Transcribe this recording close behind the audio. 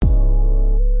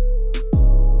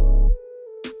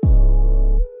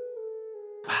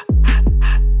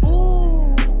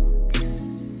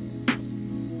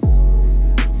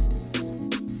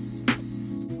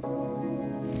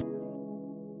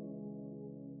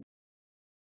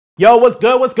Yo, what's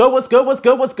good? What's good? What's good? What's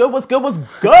good? What's good? What's good? What's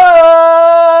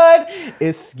good?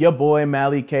 It's your boy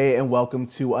Mally K, and welcome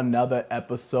to another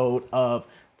episode of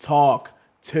Talk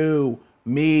to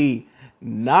Me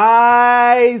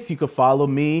Nice. You can follow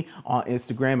me on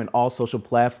Instagram and all social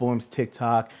platforms,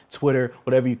 TikTok, Twitter,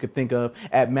 whatever you could think of,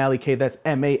 at Mally K. That's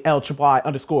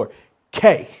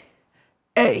MALYY_KAY.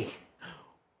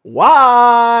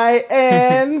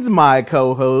 And my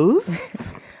co-host.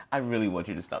 I really want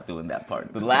you to stop doing that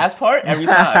part. The last part, every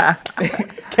time.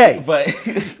 K. But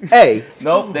A.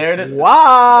 Nope, there it is.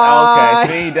 Y.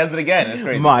 Okay, see, he does it again. It's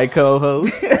crazy. My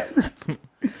co-host.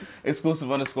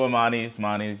 Exclusive_Mani's.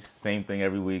 Mani's, same thing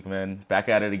every week, man. Back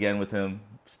at it again with him.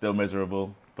 Still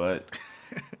miserable, but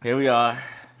here we are.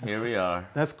 Here we are.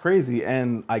 That's crazy,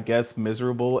 and I guess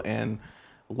miserable, and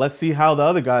let's see how the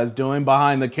other guy's doing.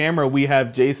 Behind the camera, we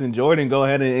have Jason Jordan. Go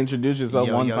ahead and introduce yourself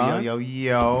time.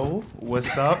 Yo.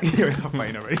 What's up? I'm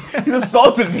fighting already. He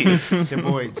assaulted me. It's your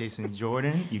boy, Jason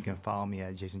Jordan. You can follow me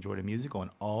at Jason Jordan Music on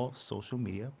all social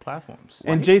media platforms.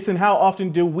 And Jason, how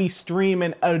often do we stream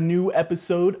a new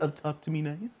episode of Talk to Me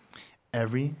Nice?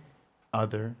 Every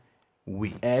other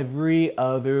week. Every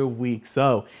other week.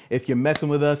 So if you're messing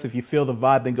with us, if you feel the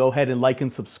vibe, then go ahead and like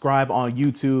and subscribe on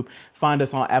YouTube. Find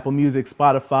us on Apple Music,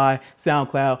 Spotify,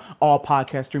 SoundCloud, all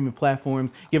podcast streaming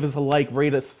platforms. Give us a like,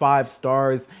 rate us 5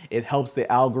 stars. It helps the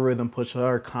algorithm push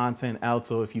our content out.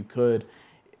 So if you could,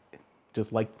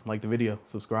 just like the video,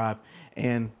 subscribe,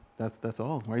 and that's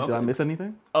all. Right? Okay. Did I miss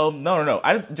anything? No.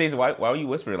 Jason, why were you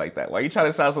whispering like that? Why are you trying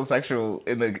to sound so sexual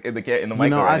in the mic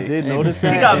already? I did notice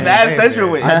that. He got mad sensual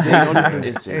with you. I did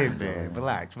notice it. Hey man,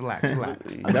 relax.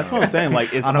 That's what I'm saying.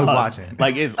 Like it's I know who's us. watching.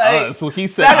 Like it's us. So he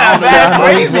said, That got mad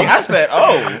crazy. I said,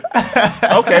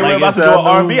 okay, we're about to do an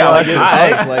R&B.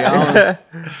 I like it.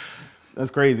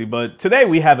 That's crazy. But today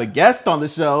we have a guest on the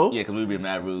show. Yeah, because we were being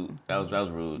mad rude. That was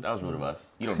rude. That was rude of us.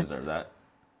 You don't deserve that.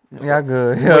 Yeah,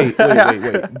 good. Wait.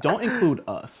 Don't include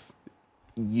us.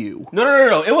 You.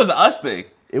 No. It was an us thing.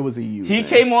 It was a you. He thing.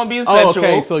 came on being sensual.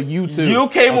 Okay, so you too. You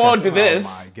came on to this.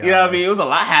 my You know what I mean? It was a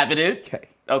lot happening.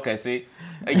 Okay, see?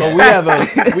 So we have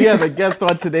a guest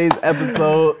on today's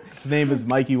episode. His name is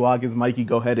Mikey Watkins. Mikey,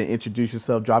 go ahead and introduce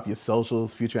yourself. Drop your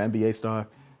socials. Future NBA star.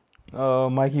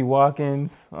 Mikey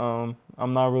Watkins. I'm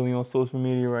not really on social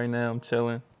media right now. I'm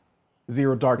chilling.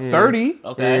 Zero Dark 30.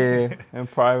 Okay. Yeah, in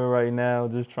private right now.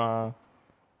 Just trying to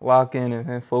lock in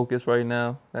and focus right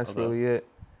now. That's really it.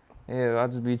 Yeah, I'll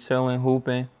just be chilling,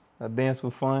 hooping. I dance for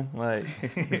fun. Like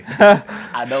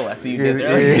I know. I see you dance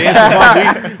earlier. Dance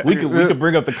for fun. We could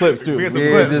bring up the clips too. We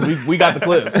got the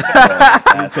clips.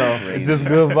 So just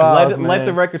good vibes, let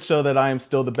the record show that I am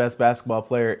still the best basketball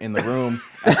player in the room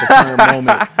at the current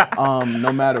moment.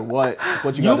 No matter what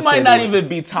you might not even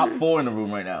be top 4 in the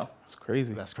room right now. It's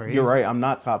crazy. That's crazy. You're right. I'm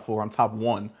not top 4. I'm top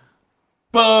 1.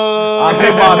 Boom! I'm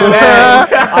in my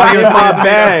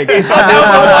bag.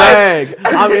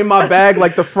 I'm in my bag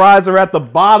like the fries are at the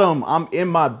bottom. I'm in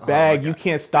my bag. You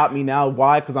can't stop me now.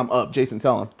 Why? Because I'm up. Jason,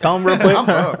 tell him real quick. I'm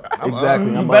up.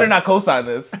 Exactly. You better not co-sign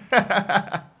this.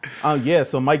 Yeah.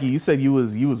 So Mikey, you said you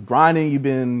was grinding. You've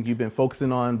been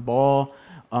focusing on ball.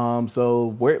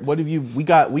 So what have you? We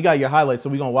got your highlights, so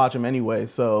we're gonna watch them anyway.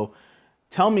 So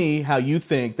tell me how you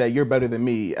think that you're better than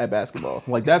me at basketball.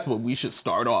 Like, that's what we should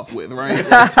start off with, right?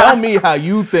 Like, tell me how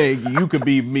you think you could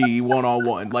beat me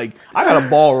one-on-one. Like, I got a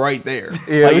ball right there.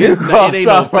 Yeah, like, we it ain't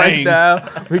no right thing.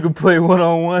 now. We can play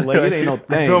one-on-one. Like, it ain't no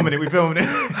thing. We filming it.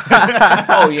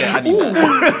 Oh, yeah, I need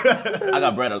that. I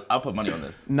got bread. I'll put money on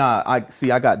this. Nah, I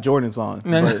got Jordans on.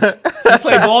 But, He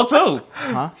played ball, too.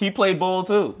 huh? He played ball,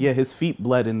 too. Yeah, his feet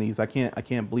bled in these. I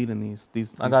can't bleed in these.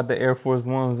 I got the Air Force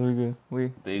Ones. There you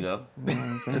go.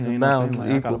 It's Ain't balance. no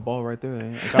thing. It's Like, I got a equal. ball right there.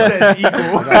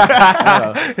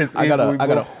 It's I got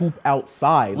equal. a hoop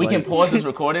outside. We can pause this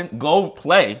recording, go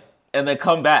play, and then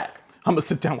come back. I'm gonna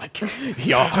sit down like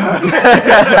y'all.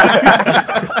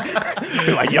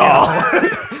 Like y'all.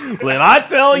 When I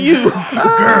tell you,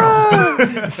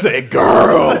 girl, say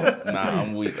girl. Nah,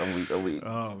 I'm weak.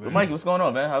 Oh, But Mikey, what's going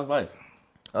on, man? How's life?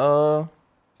 I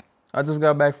just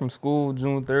got back from school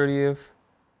June 30th.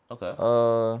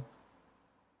 Okay.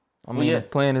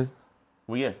 Plan is.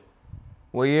 Well, yeah.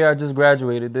 Well, yeah, I just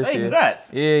graduated this Hey, year.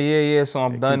 congrats. Yeah. So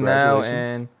I'm done now,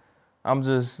 congratulations. and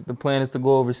the plan is to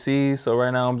go overseas. So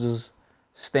right now I'm just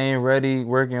staying ready,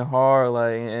 working hard,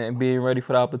 like, and being ready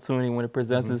for the opportunity when it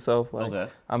presents itself. Like, Okay.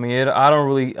 I mean, I don't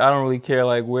really care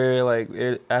like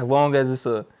where, as long as it's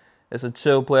a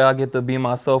chill play. I get to be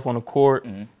myself on the court,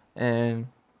 and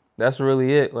that's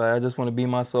really it. Like, I just want to be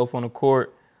myself on the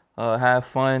court, have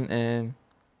fun, and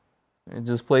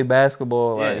just play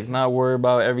basketball. Yeah. Like, not worry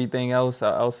about everything else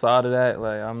outside of that.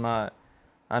 Like, I'm not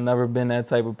I never been that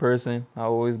type of person. I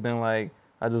always been like,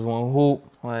 I just want to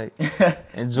hoop, like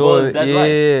enjoy. Well, that's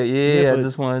life. Yeah, I but-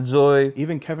 just want to enjoy.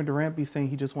 Even Kevin Durant be saying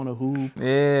he just want to hoop.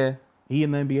 Yeah. He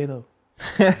in the NBA though.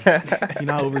 He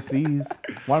not overseas.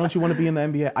 Why don't you want to be in the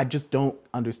NBA? I just don't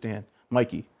understand.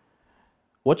 Mikey,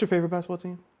 what's your favorite basketball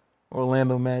team?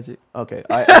 Orlando Magic. Okay,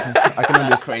 I can That's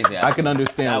understand. crazy. I can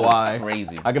understand That was why.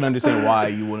 crazy. I can understand why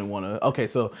you wouldn't want to. Okay,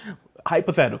 so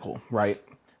hypothetical, right?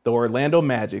 The Orlando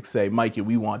Magic say, Mikey,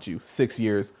 we want you 6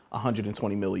 years,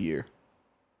 120 mil a year.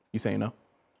 You saying no?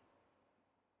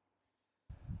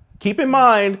 Keep in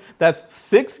mind that's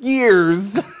 6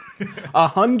 years,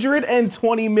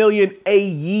 120 million a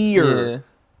year. Yeah.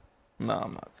 No,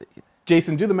 I'm not taking it.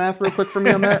 Jason, do the math real quick for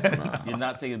me on that. You're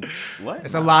not taking what?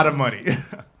 It's a lot of money.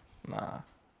 Nah.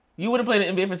 You wouldn't play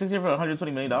in the NBA for 6 years for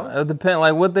 $120 million? It depends.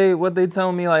 Like what they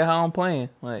telling me, like how I'm playing.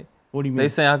 Like What do you mean? they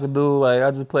saying I could do. Like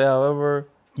I just play however.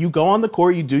 You go on the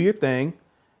court, you do your thing.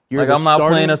 You're Like the I'm not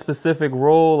starting- playing a specific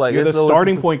role. Like You're the it's always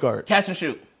starting spec- point guard. Catch and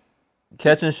shoot.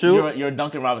 catch and shoot. You're a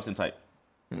Duncan Robinson type.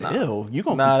 Ew, you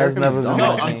gonna Nah, compare that's him never to been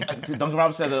Duncan? my No, thing. Duncan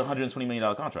Robinson has a $120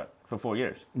 million contract for 4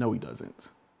 years. No, he doesn't.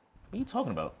 What are you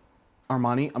talking about?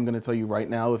 Armani, I'm going to tell you right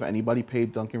now, if anybody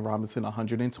paid Duncan Robinson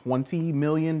 $120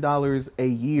 million a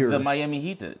year, The Miami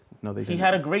Heat did. No, they He didn't.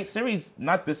 had a great series,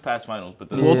 not this past finals, but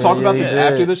the we'll Yeah, talk about he this did.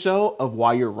 after the show of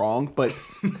why you're wrong, but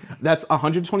that's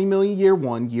 $120 million year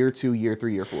 1, year 2, year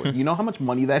 3, year 4. You know how much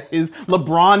money that is?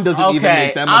 LeBron doesn't even Okay,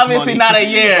 make that much obviously money. not a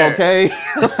year. Okay?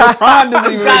 LeBron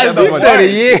doesn't even make guy's that much money. said a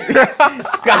year. I'm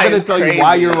going to tell you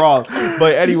why you're wrong.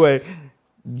 But anyway,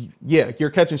 yeah, you're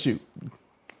catch and shoot.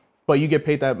 But you get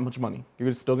paid that much money.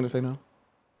 You're still going to say no?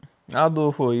 I'll do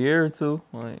it for a year or two.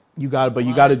 Like You got to, but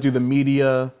you got to do the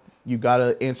media. You got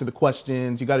to answer the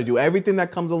questions. You got to do everything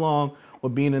that comes along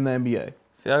with being in the NBA.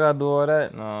 see, I gotta do all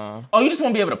that. Nah. Oh, you just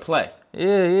want to be able to play.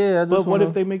 Yeah. I just But what wanna,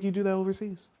 if they make you do that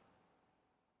overseas?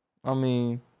 I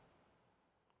mean,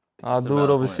 I'll That's a do it valid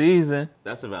point. overseas. Then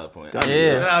That's a valid point.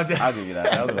 Yeah. I'll give you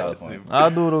that. That was a valid point.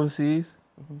 I'll do it overseas.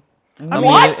 I mean,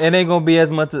 What? it ain't gonna be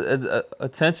as much as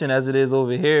attention as it is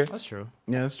over here. That's true.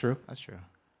 Yeah, that's true. That's true.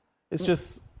 It's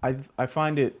just I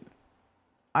find it.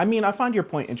 I mean, I find your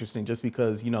point interesting just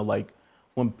because like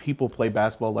when people play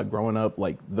basketball, like growing up,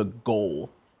 like the goal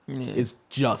Yeah. is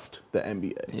just the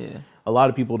NBA. Yeah. A lot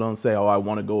of people don't say, "Oh, I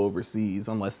want to go overseas,"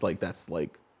 unless like that's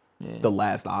like Yeah. the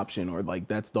last option or like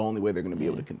that's the only way they're going to be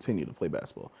able to continue to play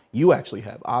basketball. You actually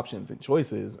have options and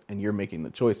choices, and you're making the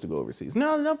choice to go overseas.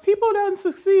 No, people that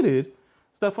succeeded.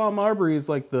 Stephon Marbury is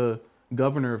like the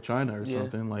governor of China or Yeah,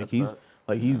 something. Like that's he's right.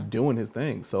 like he's doing his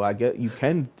thing. So I get you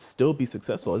can still be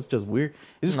successful. It's just weird.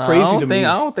 It's just Nah, crazy I to don't me. think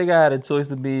I don't think I had a choice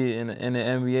to be in the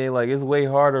NBA. Like it's way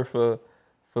harder for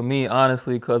me,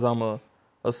 honestly, because I'm a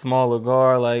smaller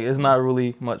guard. Like it's not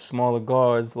really much smaller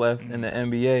guards left in the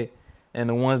NBA, and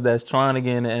the ones that's trying to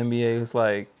get in the NBA, it's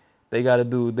like they gotta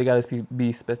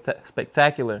be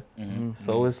spectacular.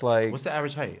 So it's like What's the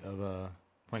average height of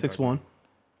point 6'1". guard?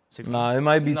 6'1"? nah, it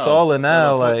might be No. taller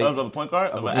now. Of a Like point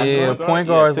guard? Of an yeah, actual point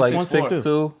guard's Yeah, like 6'1",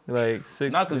 6'2", like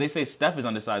 6. No, because they say Steph is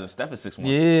undersized and Steph is 6'1".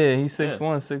 Yeah, he's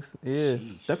 6'1", 6. Yeah.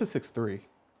 Steph is 6'3".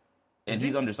 And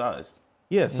he's undersized.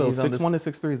 Yeah, so He's 6'1"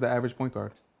 to 6'3" is the average point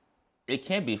guard. It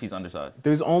can't be if he's undersized.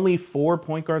 There's only 4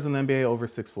 point guards in the NBA over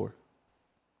 6'4",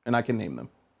 and I can name them.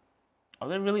 Are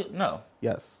they really? No.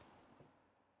 Yes,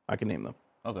 I can name them.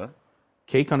 Okay.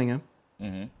 Kate Cunningham,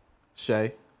 Mm-hmm.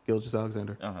 Shea,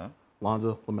 Gilgeous-Alexander, Uh-huh.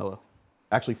 Lonzo, LaMelo.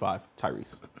 Actually 5.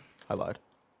 Tyrese. I lied.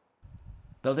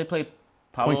 Do they play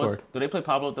Pablo? Point guard. Do they play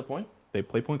Pablo at the point? They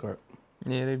play point guard.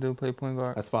 Yeah, they do play point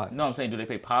guard. That's 5. No, I'm saying do they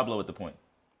play Pablo at the point?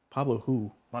 Pablo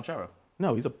who? Monchero.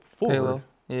 No, he's a forward. Halo.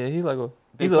 Yeah, he's like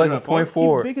They he's put like him a at point He's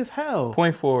forward. big as hell.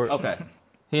 Point forward. Okay.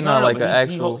 He No, not no, like but an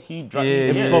actual. he yeah,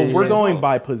 If, yeah, but yeah. we're yeah. going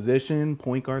by position,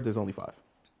 point guard, there's only 5.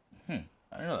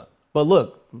 I don't know. But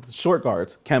look, short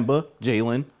guards, Kemba,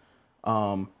 Jalen,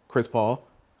 Chris Paul,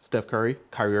 Steph Curry,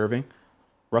 Kyrie Irving,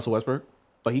 Russell Westbrook.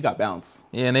 But he got bounced.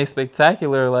 Yeah, and they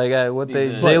spectacular. Like what they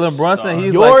These are Jalen Brunson.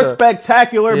 He's You're like a,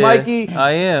 spectacular, yeah, Mikey.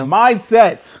 I am.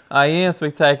 Mindset. I am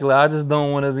spectacular. I just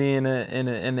don't want to be in the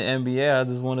NBA. I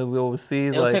just want to be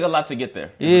overseas. It'll like take a lot to get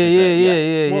there. is yeah, what you're saying.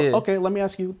 Yes. Well, yeah. okay, let me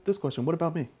ask you this question. What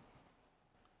about me?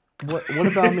 What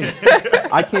about me?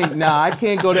 I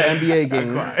can't go to NBA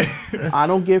games. I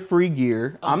don't get free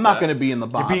gear. I'm not going to be in the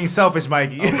You're box. being selfish,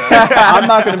 Mikey. I'm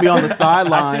not going to be on the I see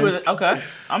sidelines. what. Okay,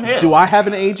 I'm here. Do I have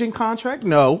an agent contract?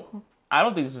 No. I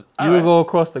don't think this is. You would go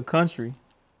across the country.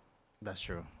 That's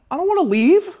true. I don't want to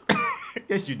leave.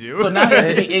 Yes, you do. So now he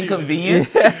has to be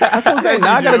inconvenienced. That's what I'm saying.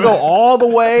 Now I got to go all the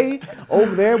way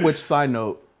over there. Which, side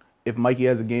note, if Mikey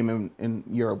has a game in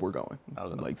Europe, we're going.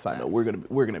 Like, side note, we're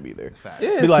gonna be there.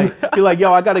 Yeah, Be like,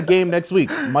 yo, I got a game next week.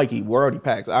 Mikey, we're already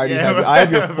packed. I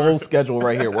have your full schedule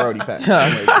right here. We're already packed.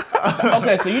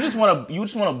 Okay, so you just want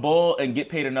to bowl and get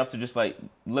paid enough to just like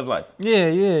live life.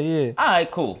 Yeah. All right,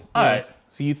 cool. All right,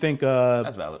 So you think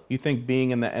that's valid. you think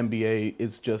being in the NBA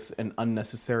is just an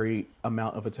unnecessary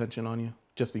amount of attention on you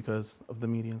just because of the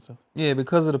media and stuff? Yeah,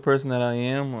 because of the person that I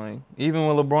am, like even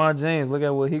with LeBron James, look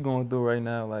at what he going through right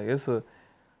now. Like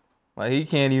he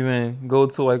can't even go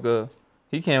to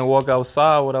he can't walk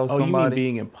outside without somebody. You mean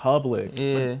being in public?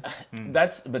 Yeah.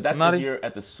 That's Not if you're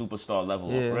at the superstar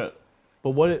level Yeah. of rip.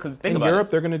 But what? Because think In about Europe,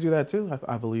 it. they're gonna do that too.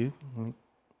 I believe.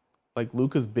 Like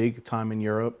Luka's big time in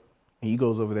Europe. He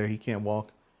goes over there. He can't walk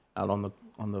out on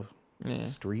the Yeah.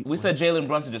 street. We said Jalen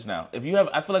Brunson just now. If you have,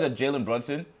 I feel like a Jalen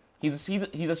Brunson, he's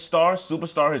a star,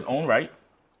 superstar his own right.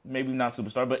 Maybe not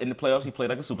superstar, but in the playoffs he played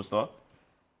like a superstar.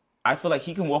 I feel like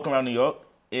he can walk around New York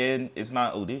and it's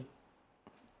not OD.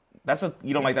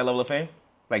 You don't like that level of fame?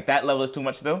 Like that level is too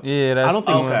much still? Yeah, that's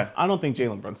Okay. I don't think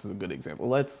Jalen Brunson's a good example.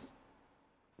 Let's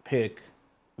pick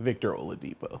Victor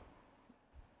Oladipo.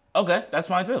 Okay, that's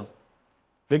fine too.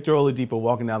 Victor Oladipo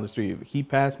walking down the street. If he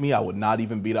passed me, I would not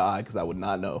even beat an eye because I would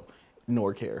not know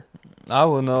nor care. I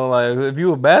would know, like, if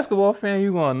you a basketball fan,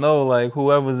 you gonna know, like,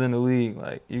 whoever's in the league,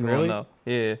 like, you Really? gonna know.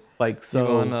 Yeah, Like you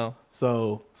gonna know.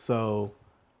 So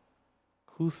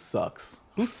who sucks?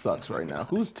 Who sucks right now?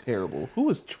 Who's terrible? Who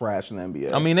is trash in the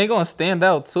NBA? I mean, they gonna stand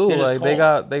out too. They're just Like, they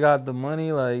tall. got the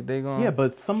money. Like, they gonna. yeah,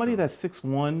 but somebody that's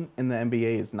 6'1" in the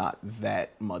NBA is not that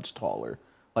much taller.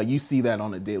 Like you see that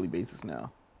on a daily basis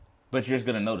now. But you're just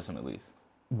gonna notice him at least.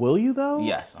 Will you though?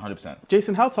 Yes, 100%.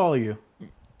 Jason, how tall are you?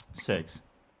 6.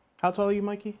 How tall are you,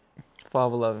 Mikey?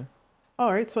 5'11".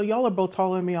 All right, so y'all are both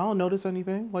taller than me. I don't notice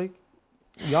anything. Like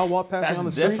y'all walk past me on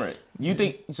the That's street. different. You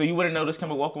think so? You wouldn't notice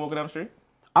Kemba walking down the street?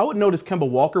 I would notice Kemba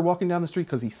Walker walking down the street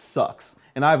because he sucks.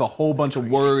 And I have a whole bunch of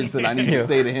words that I need to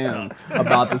say to him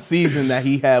about the season that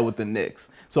he had with the Knicks.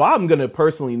 So I'm going to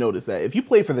personally notice that. If you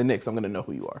play for the Knicks, I'm going to know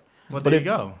who you are. Well, But there if-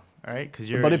 you go. All right, because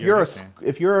you're. But if you're a fan.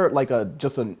 if you're like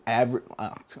just an average,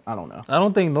 I don't know. I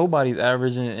don't think nobody's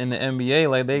average in the NBA.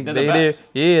 Like They're the they're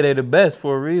best. they're the best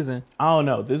for a reason. I don't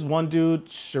know. This one dude,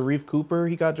 Sharif Cooper,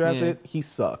 he got drafted. He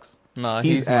sucks. Nah,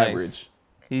 he's he's nice. average.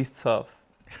 He's tough.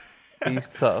 He's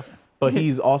tough. But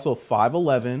he's also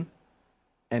 5'11",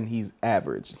 and he's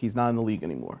average. He's not in the league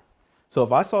anymore. So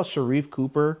if I saw Sharif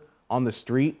Cooper on the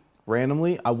street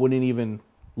randomly, I wouldn't even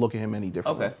look at him any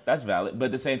differently. Okay, that's valid. But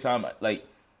at the same time, like,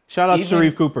 Shout out to Even-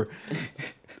 Sharif Cooper.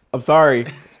 I'm sorry.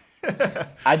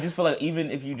 I just feel like even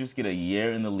if you just get a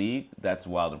year in the league, that's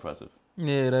wild impressive.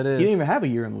 Yeah, that He is. didn't even have a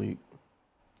year in the league.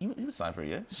 You would sign for a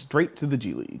year. Straight to the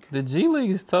G League. The G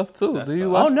League is tough too. That's Do you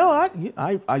tough. watch? Oh no,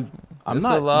 I'm It's a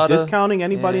not lot of- discounting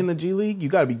anybody yeah. in the G League. You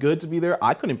got to be good to be there.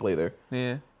 I couldn't play there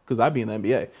Yeah. because I'd be in the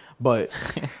NBA. But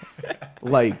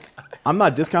like, I'm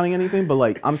not discounting anything. But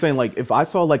like, I'm saying like, if I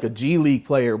saw like a G League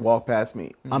player walk past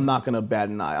me, I'm not gonna bat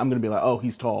an eye. I'm gonna be like, oh,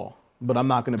 he's tall. But I'm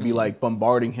not gonna be like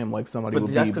bombarding him like somebody would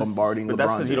be bombarding LeBron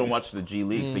that's because you don't James. watch the G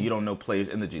League, so you don't know players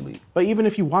in the G League. But even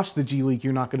if you watch the G League,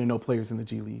 you're not gonna know players in the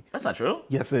G League. That's not true.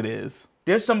 Yes, it is.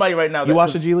 There's somebody right now. You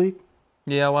watch the G League?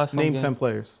 Yeah, I watched some Name games. 10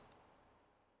 players.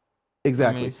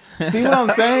 Exactly. See what I'm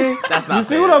saying? That's not You see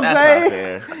fair. what I'm That's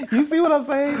saying? not fair. You see what I'm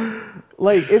saying?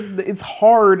 Like it's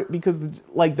hard because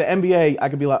like the NBA, I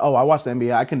could be like, oh, I watch the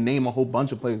NBA. I can name a whole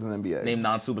bunch of players in the NBA. Name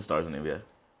non-superstars in the NBA.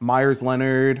 Myers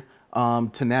Leonard,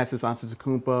 Thanasis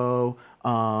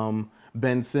Antetokounmpo,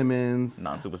 Ben Simmons.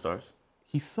 Non-superstars.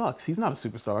 He sucks. He's not a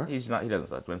superstar. He doesn't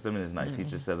suck. Ben Simmons is nice. He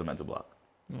just has a mental block.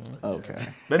 Okay.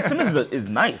 Ben Simmons is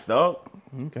nice, dog.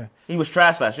 Okay. He was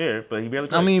trash last year, but he barely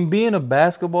played. I mean, being a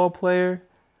basketball player,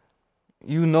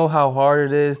 you know how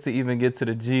hard it is to even get to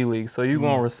the G League. So you're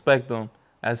going to respect them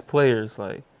as players.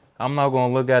 Like, I'm not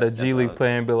going to look at a G League valid.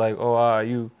 player and be like, oh, all right,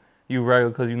 you regular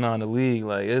because you're not in the league.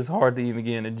 Like, it's hard to even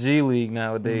get in the G League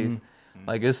nowadays.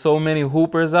 Like, there's so many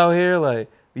hoopers out here.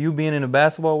 Like, you being in the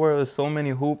basketball world, there's so many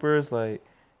hoopers. Like,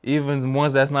 even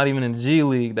ones that's not even in the G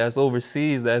League, that's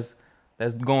overseas, that's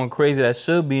going crazy, that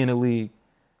should be in the league.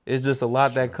 It's just a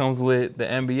lot that comes with the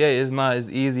NBA. It's not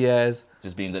as easy as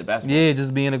just being good at basketball. yeah,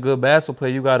 just being a good basketball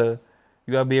player. You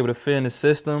gotta be able to fit in the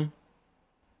system.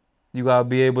 You gotta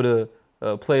be able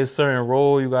to play a certain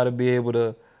role. You gotta be able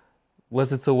to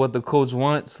listen to what the coach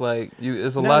wants. Like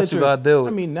it's a Now lot that you you're- gotta do.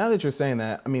 I mean, now that you're saying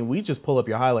that, I mean, we just pull up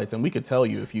your highlights and we could tell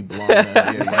you if you belong in the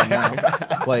NBA right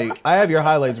now. Like, I have your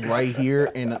highlights right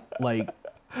here, and like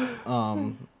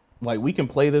we can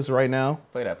play this right now.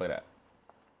 Play that.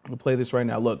 We'll play this right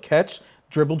now. Look, catch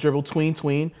dribble, dribble,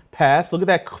 tween, pass. Look at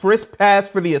that crisp pass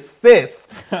for the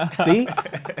assist. See?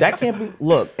 That can't be.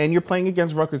 Look, and you're playing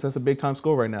against Rutgers. That's a big time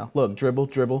score right now. Look, dribble,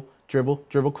 dribble, dribble,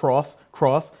 dribble, cross,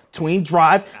 tween,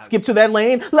 drive, skip to that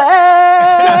lane.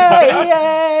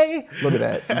 Lay! Look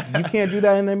at that. You can't do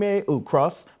that in the NBA. Ooh,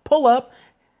 cross, pull up.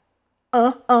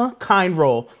 Kind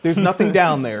roll. There's nothing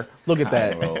down there. Look at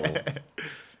that.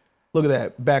 Look at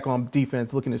that. Back on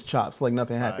defense, looking at his chops like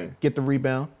nothing happened. Right. Get the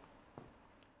rebound.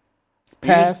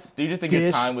 Pass. Do you just think dish.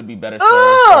 your time would be better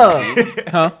served overseas?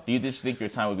 Huh? Do you just think your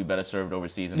time would be better served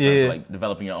overseas in terms of like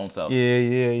developing your own self?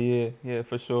 Yeah,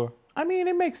 for sure. I mean,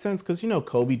 it makes sense because,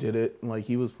 Kobe did it. Like,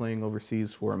 he was playing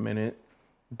overseas for a minute,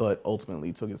 but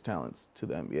ultimately took his talents to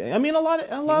the NBA. I mean, a lot of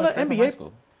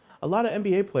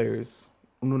NBA players.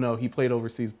 No, he played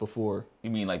overseas before.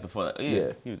 You mean like before that?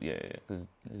 Yeah. Yeah. 'Cause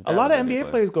his A dad lot was of a big NBA player.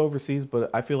 players go overseas,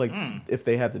 but I feel like if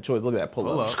they had the choice, look at that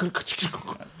pull up.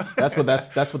 That's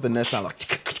what the Nets sound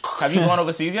like. Have you gone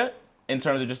overseas yet? In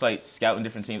terms of just like scouting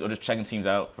different teams or just checking teams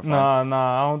out for fun?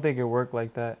 Nah, I don't think it worked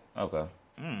like that. Okay.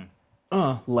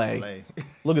 Lay.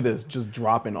 Look at this, just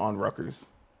dropping on Rutgers.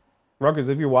 Rutgers,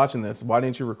 if you're watching this, why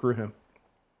didn't you recruit him?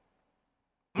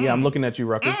 Yeah, I'm looking at you,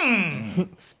 Rutgers.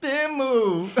 Spin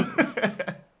move.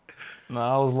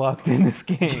 Nah, I was locked in this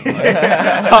game.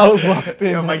 I was locked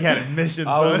in. Yo, Mike had a mission,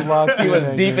 I was son. locked in. He was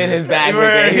that deep game. in his bag You with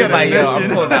were- it. he He was had a like, yo, I'm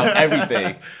mission. pulling out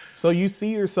everything. So you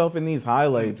see yourself in these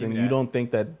highlights, and Yeah. you don't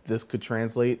think that this could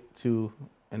translate to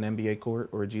an NBA court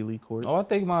or a G League court? Oh, I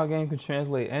think my game can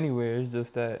translate anywhere. It's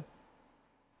just that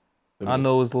I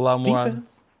know it's a lot more.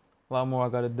 Defense, I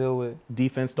got to deal with.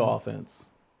 defense to offense.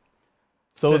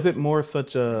 So is it more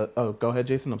such a? Oh, go ahead,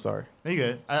 Jason. I'm sorry. You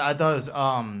good? I thought it was.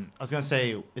 I was gonna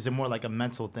say, is it more like a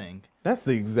mental thing? That's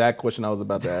the exact question I was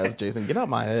about to ask, Jason. Get out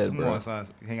my head, Come bro. on, son,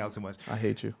 hang out too much. I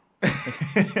hate you.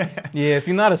 Yeah, if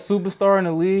you're not a superstar in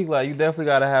the league, like you definitely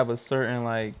got to have a certain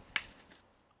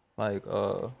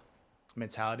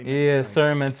Mentality. yeah,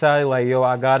 certain mentality. Like, yo,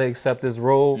 I gotta accept this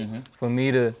role for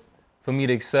me to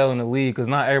excel in the league. Cause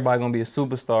not everybody gonna be a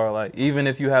superstar. Like, even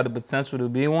if you have the potential to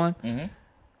be one,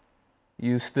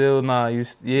 you still not. You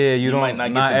You don't. might not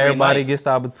get Not the green everybody light. gets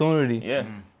the opportunity. Yeah.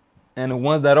 And the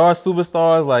ones that are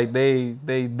superstars, like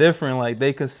they different. Like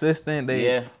they consistent.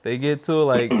 They get to it.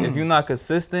 Like if you're not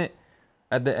consistent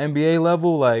at the NBA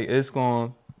level, like it's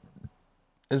gonna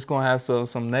have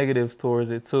some negatives towards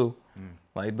it too.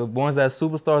 Like the ones that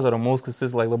superstars are the most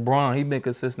consistent. Like LeBron, he been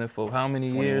consistent for how many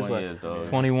years? 21 Like years, dog.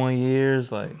 21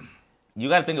 years. Like You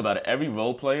got to think about it. Every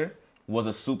role player was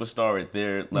a superstar at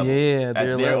their level. Yeah, at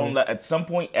their their level. own. At some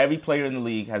point, every player in the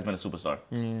league has been a superstar.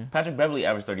 yeah, Patrick Beverly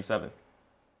averaged 37.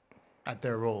 At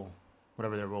their role,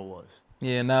 whatever their role was.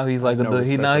 yeah. Now he's like No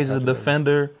respect now for he's a Patrick Beverley.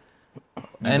 defender,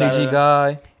 energy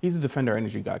gotta- guy. He's a defender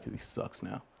energy guy because he sucks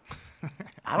now.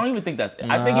 I don't even think that's.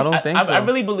 Nah, I think. I don't think I so.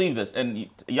 really believe this, and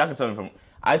y'all can tell me from.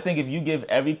 I think if you give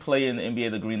every player in the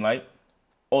NBA the green light,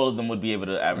 all of them would be able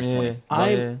to average 20.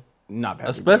 Yeah. Not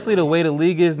Patrick Especially the Beverley. way the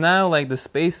league is now, like the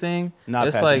spacing. Not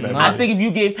it's Patrick like Beverley. I think if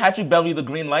you gave Patrick Beverly the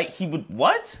green light, he would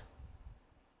what?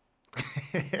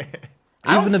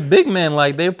 even the big men,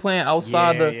 like they're playing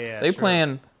outside Yeah, the. yeah, they that's true.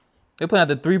 playing. They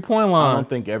playing at the 3-point I line. don't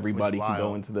think everybody Which is can go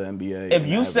wild. into the NBA. If and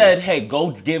you have said, it. "Hey,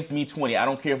 go give me 20," I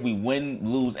don't care if we win,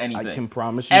 lose, anything. I can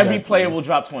promise you, every that, player man. will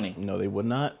drop 20. No, they would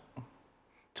not.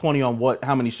 20 on what?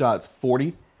 How many shots?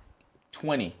 40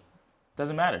 20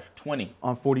 doesn't matter. 20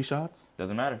 on 40 shots?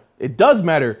 doesn't matter. It does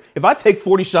matter. If I take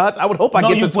 40 shots, I would hope I No,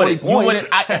 get you to 20 wouldn't. You points.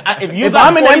 wouldn't. If you If got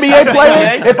I'm an 40 NBA shots in the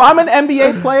player, NBA, if I'm an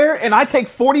NBA player and I take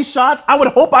 40 shots, I would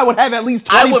hope I would have at least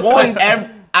 20 I would points. put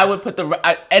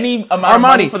any amount of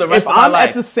money Armani, for the rest if of my I'm life.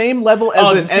 at the same level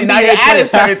as an see, NBA now you're player, adding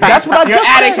certain things. that's what I You're just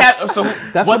adding said. So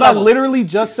That's what I level? literally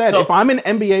just said. So- If I'm an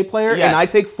NBA player Yes. and I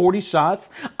take 40 shots,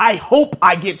 I hope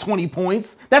I get 20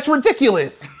 points. That's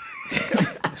ridiculous.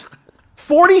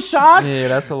 40 shots? Yeah,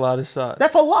 that's a lot of shots.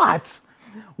 That's a lot.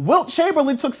 Wilt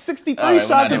Chamberlain took 63 All right, we're shots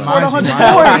not and doing scored that. 100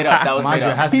 Mind you, points. That was Mind made you,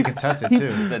 it up. has to be contested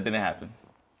too. That didn't happen.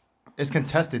 It's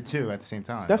contested too at the same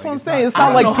time. That's Like, what I'm saying. It's I not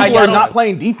don't like know how people are y'all- not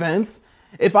playing defense.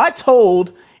 If I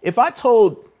told,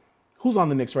 who's on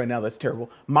the Knicks right now? That's terrible.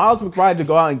 Miles McBride to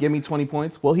go out and give me 20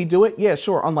 points. Will he do it? Yeah,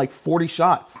 sure. On like 40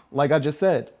 shots, like I just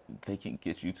said. They can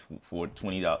get you for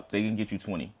 $20. They can get you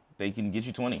 20. They can get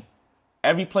you 20.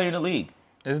 Every player in the league.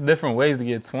 There's different ways to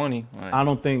get 20. Like, I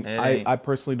don't think. It I ain't.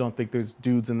 personally don't think there's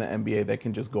dudes in the NBA that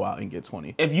can just go out and get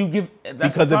 20. If you give,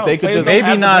 that's Because the if problem. they could Players just- don't maybe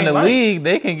have not in green the light. league.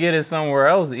 They can get it somewhere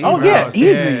else. Easy. Oh Somewhere yeah, else. easy,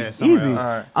 Yeah, somewhere easy. else.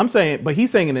 Alright. I'm saying, but he's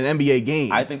saying in an NBA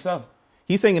game. I think so.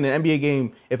 He's saying in an NBA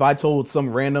game, if I told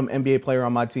some random NBA player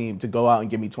on my team to go out and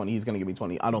give me 20, he's going to give me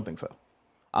 20. I don't think so.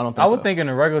 I don't think I would so. think in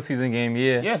a regular season game,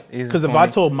 yeah. Yeah. easy Because if 20. I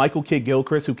told Michael Kidd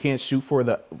Gilchrist, who can't shoot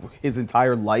for his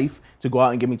entire life, to go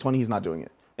out and give me 20, he's not doing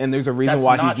it. And there's a reason That's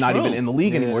why not he's not true. even in the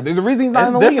league Yeah. anymore. There's a reason he's not It's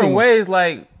in the league different anymore. ways.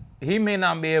 Like he may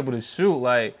not be able to shoot.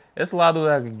 Like it's a lot of dudes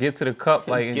that can get to the cup,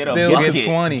 like and Get a still bucket. get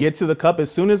 20. Get to the cup. As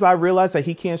soon as I realized that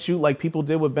he can't shoot like people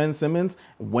did with Ben Simmons,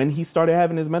 when he started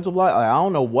having his mental block, I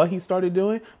don't know what he started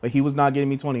doing, but he was not getting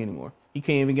me 20 anymore. He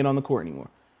can't even get on the court anymore.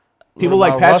 People What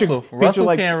like about Patrick. Russell. people Russell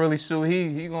like, can't really shoot.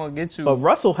 He gonna get you. But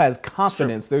Russell has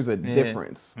confidence. There's a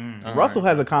difference. Russell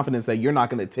has a confidence that you're not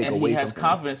going to take And away he from has him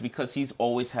confidence because he's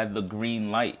always had the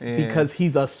green light. because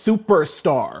he's a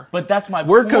superstar. But that's my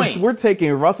We're point. we're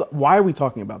taking Russell. Why are we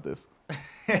talking about this?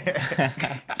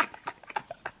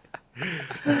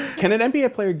 Can an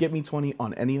NBA player get me 20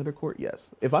 on any other court?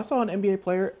 Yes. If I saw an NBA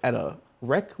player at a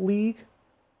rec league,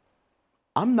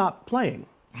 I'm not playing.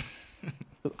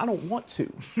 'Cause I don't want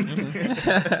to.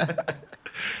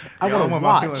 I Y'all want to want my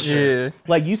watch. feelings yeah.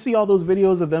 Like you see all those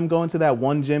videos of them going to that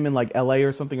one gym in like LA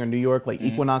or something or New York, like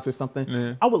Equinox or something.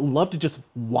 Yeah. I would love to just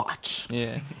watch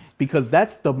Yeah. because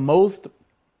that's the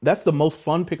most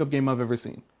fun pickup game I've ever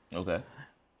seen. Okay.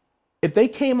 If they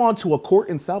came onto a court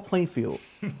in South Plainfield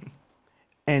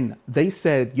and they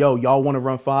said, "Yo, y'all want to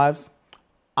run fives?"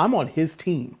 I'm on his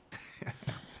team.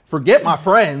 Forget my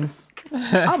friends.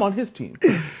 I'm on his team.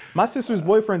 My sister's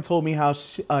boyfriend told me how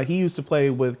he used to play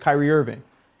with Kyrie Irving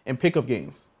in pickup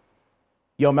games.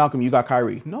 Yo, Malcolm, you got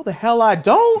Kyrie. No, the hell I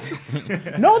don't.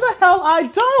 No, the hell I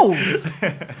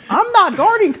don't. I'm not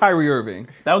guarding Kyrie Irving.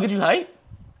 That will get you hype?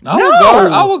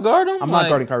 I would guard him. I'm like, not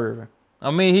guarding Kyrie Irving. I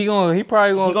mean, he probably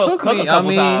gonna gonna cook cook me. a couple I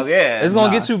mean, times, yeah. it's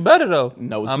gonna Nah. get you better though.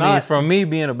 No, it's I not. mean, from me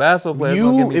being a basketball player, it's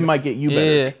gonna get me It might get you better.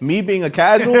 Yeah. Me being a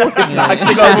casual, it's not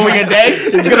It's gonna ruin your day?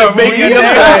 It's gonna make me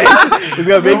upset. It's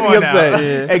gonna make Come me on now. upset.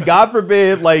 Yeah. And God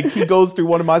forbid, like he goes through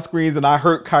one of my screens and I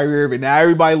hurt Kyrie Irving. Now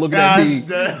everybody looking at me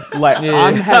like Yeah.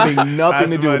 I'm having nothing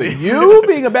to That's do with funny. it. You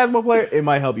being a basketball player, it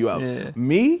might help you out. Yeah.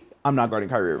 Me, I'm not guarding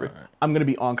Kyrie Irving. I'm gonna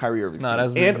be on Kyrie Irving's Nah, team,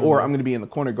 that's and reasonable. or I'm gonna be in the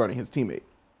corner guarding his teammate.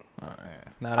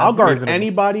 Nah, that's I'll guard reasonable.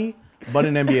 anybody but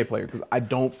an NBA player because I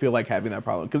don't feel like having that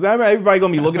problem. Because everybody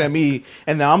gonna be looking at me,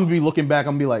 and then I'm gonna be looking back.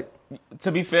 I'm gonna be like,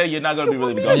 To be fair, you're not gonna be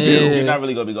really me guarding to him. do? You're not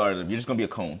really gonna be guarding him. You're just gonna be a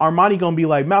cone. Armani gonna be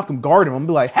like, Malcolm, guard him. I'm gonna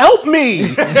be like, help me.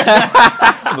 You'll be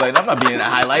like, I'm not being in a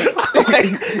highlight.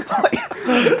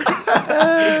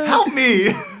 Help me.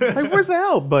 Like, where's the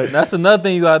help? But That's another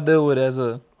thing you gotta deal with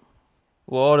with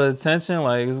all the attention.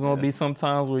 Like it's gonna be some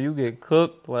times where you get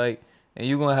cooked, like, and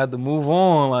you're gonna have to move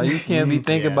on. Like you can't be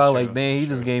thinking Yeah, about true, like, dang, he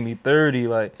just gave me 30.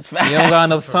 Like you don't got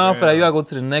enough time for that. You gotta go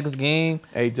to the next game.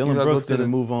 hey, You Dylan gotta Brooks go to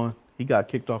didn't the- move on. He got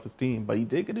kicked off his team, but he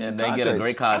did get in. And they get a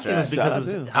great contract. It's because Shout it out was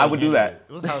to him. how I he would do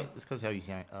handled that. it. It's because how he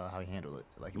handled it.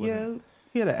 Like he Yeah, wasn't.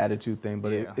 he had an attitude thing,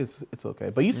 but Yeah. it's okay.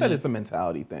 But you said it's a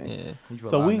mentality thing. Yeah. He drew a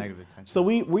So lot of we negative attention. so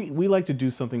we like to do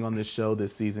something on this show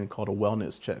this season called a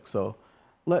wellness check. So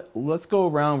let's go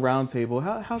around round table.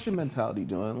 How's your mentality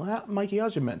doing? Mikey,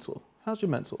 how's your mental? How's your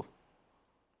mental?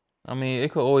 I mean, it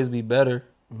could always be better.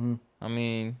 Mm-hmm. I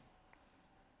mean,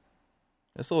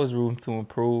 there's always room to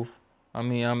improve. I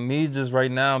mean, I'm me just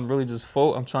right now. I'm really just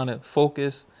I'm trying to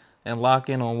focus and lock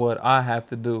in on what I have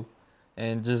to do,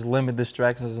 and just limit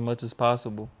distractions as much as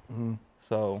possible. Mm-hmm.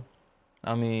 So,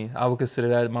 I mean, I would consider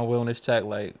that my wellness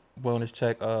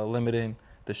check, limiting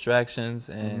distractions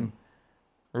and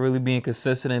really being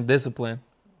consistent and disciplined.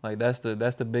 Like that's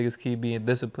the biggest key, being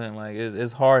disciplined. Like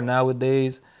it's hard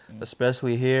nowadays,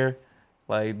 especially here.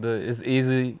 Like it's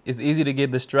easy to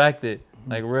get distracted.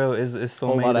 Like it's so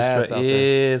Whole many lot of ass out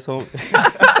there. Yeah, so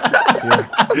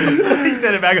he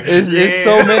said it back. it's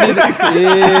so many.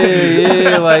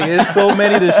 Yeah. Like it's so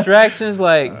many distractions.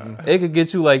 Like it could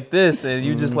get you like this, and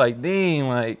you just like, dang,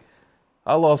 like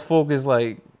I lost focus.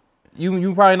 Like you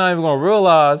probably not even gonna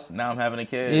realize. Now I'm having a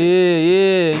kid.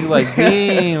 Yeah. You like,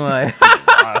 dang, like.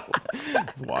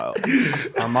 It's wild.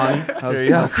 Armani, how's Yeah,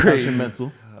 y'all your crazy.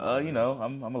 mental? You know,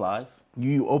 I'm alive.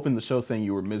 You opened the show saying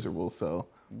you were miserable, so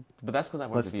But that's because I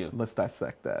work with you. let's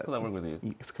dissect that. Because I work with you.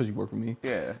 It's because you work with me.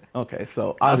 Yeah. Okay,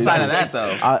 so Outside obviously, of that,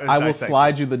 though, I will Dissect.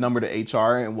 slide you the number to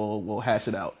HR and we'll hash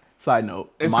it out. Side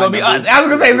note, it's my going to be number- us. I was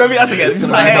going to say it's going to be us again. It's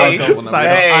just gonna like, be my hey, cell phone number.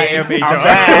 hey, I am HR. I'm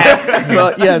back.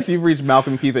 So yes, you've reached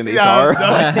Malcolm Keith in HR.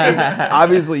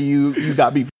 Obviously, you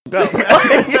got me f***ed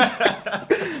up.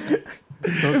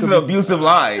 This is an abusive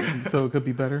line. So it could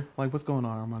be better. Like, what's going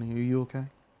on, Armani? Are you okay?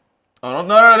 Oh,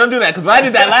 don't do that. Because when I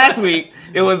did that last week,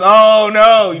 it was, oh,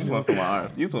 no. You just went for my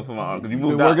arm. You just went for my arm. Because you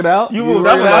moved been out. working out? You You moved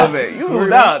been up a working little out? bit. You You moved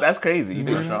working out. That's crazy. You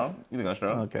think I'm strong? You think I'm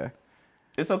strong? Okay,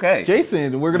 It's okay.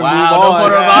 Jason, we're gonna Wow, move don't on.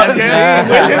 put her on.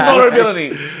 Where's his vulnerability?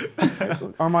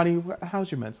 Armani,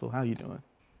 how's your mental? How you doing?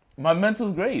 My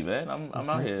mental's great, man. I'm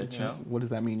out here. You know, What does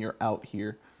that mean? You're out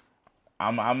here.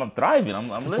 I'm thriving. I'm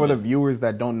living. For the viewers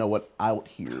that don't know what out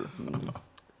here means.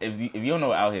 If you don't know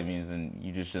what out here means, then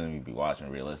you just shouldn't be watching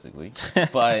realistically.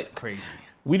 But Crazy.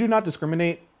 We do not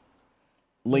discriminate.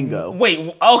 Lingo. wait,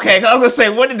 okay. I was gonna say,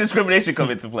 when did discrimination come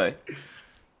into play?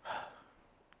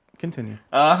 Continue.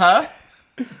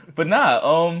 But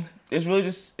nah. It's really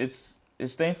just it's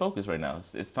staying focused right now.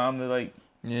 It's time to like.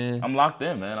 Yeah. I'm locked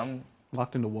in, man. I'm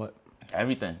Locked into what?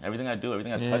 everything I do,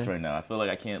 everything I touch right now. I feel like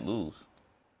I can't lose.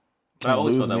 But I Can't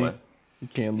always lose felt that me. way. You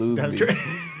can't lose That's me. great.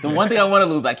 The one thing I want to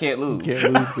lose, I can't lose.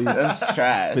 Can't lose me. That's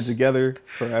trash. Been together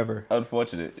forever.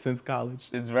 Unfortunate. Since college.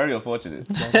 It's very unfortunate.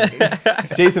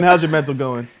 Jason, how's your mental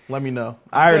going? Let me know.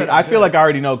 I feel like I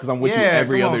already know because I'm with you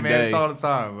every come on, other man. day. It's all the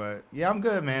time, but yeah, I'm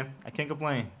good, man. I can't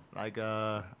complain. Like,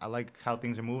 I like how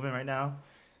things are moving right now.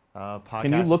 Podcast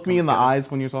Can you look is me in the coming together.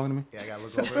 eyes when you're talking to me? Yeah, I gotta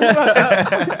look over.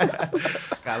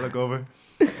 Gotta look over.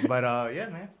 But yeah,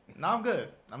 man. No, I'm good.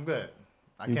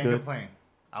 I You can't good? complain.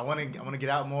 I wanna get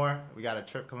out more. We got a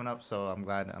trip coming up, so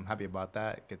I'm happy about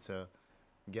that. Get to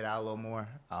get out a little more.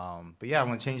 But yeah, I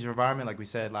want to change the environment, like we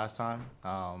said last time.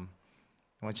 I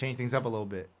want to change things up a little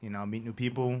bit. You know, meet new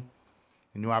people,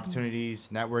 new opportunities,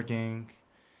 networking,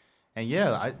 and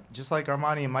yeah, I just like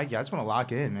Armani and Mikey. I just want to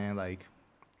lock in, man. Like,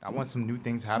 I want some new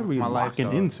things to happen What are in we my life. locking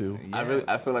So, into? yeah.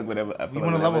 I feel like whenever I feel We like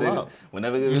wanna whenever level they- up.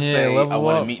 Whenever they Yeah, say I level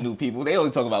want to up. meet new people, they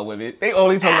only talk about women. They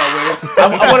only talk about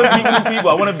women. I want to meet new people.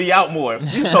 I want to be out more.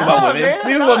 You just talk about women. man,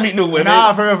 You just want to meet new women.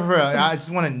 Nah, for real. I just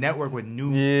want to network with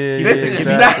new Yeah, people. Listen, yeah, it's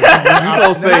exactly. not- You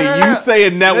don't say you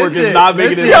saying network is Listen, not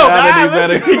making it listen. Yo, sound any nah,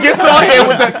 better. He gets on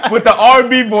here with the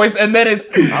R&B voice, and then it's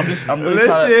I'm really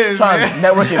Listen, trying to man.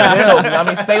 network and build. I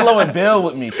mean, stay low and build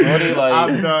with me, shorty. Like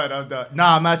I'm done.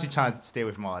 Nah, I'm actually trying to stay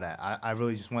away from all that. I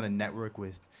really just want to network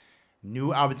with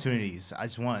new opportunities. I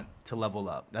just want to level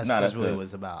up. That's that's really good. what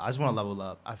it's about. I just want to level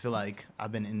up. I feel like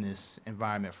I've been in this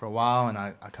environment for a while, and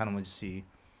I kind of want to see.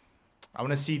 I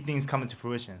want to see things come into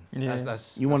fruition. Yeah.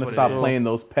 That's You want to what it stop is. playing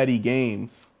those petty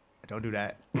games. Don't do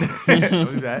that.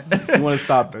 Don't do that. You want to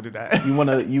stop. Don't do that.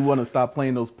 You want to stop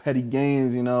playing those petty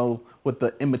games. You know, with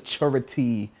the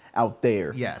immaturity out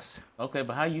there. Yes. okay,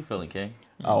 but how you feeling, King?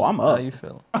 Oh, I'm How up. you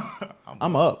feel?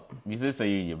 I'm up. You did say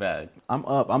you in your bag. I'm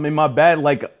up. I'm in my bag.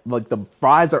 Like the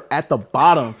fries are at the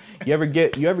bottom. You ever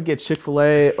get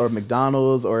Chick-fil-A or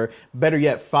McDonald's or better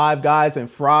yet Five Guys and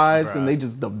fries, Bruh. and they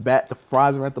just the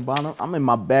fries are at the bottom. I'm in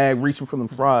my bag reaching for them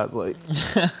fries, like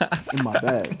in my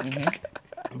bag.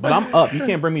 But I'm up. You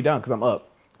can't bring me down because I'm up.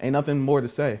 Ain't nothing more to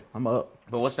say. I'm up.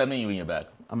 But what's that mean you in your bag?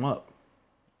 I'm up.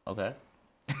 Okay,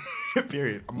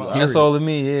 Period. I'm Period. That's all it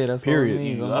means. Yeah, that's Period. all it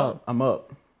means. You I'm up? up. I'm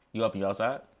up. you up and you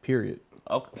outside? Period.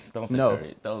 Okay, don't say No.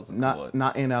 period. That was a good Not one.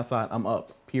 not in outside. I'm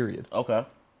up. Period. Okay.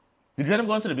 Did you end up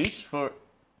going to the beach for?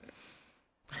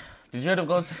 Did you end up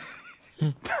going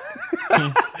to?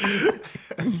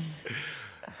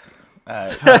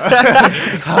 Alright.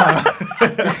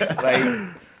 Like,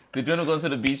 did you end up going to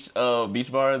the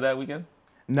beach bar that weekend?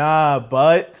 Nah,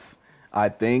 but I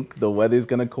think the weather's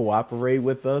gonna cooperate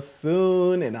with us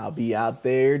soon, and I'll be out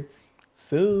there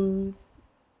soon.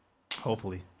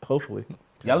 Hopefully. Hopefully.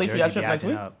 Y'all leave for y'all Jersey trip be next acting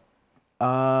week? up.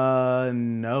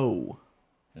 No.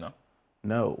 No.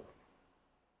 No.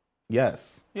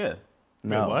 Yes. Yeah. Wait,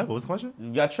 No. what? What was the question?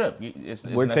 You got trip. It's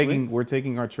We're next taking week? we're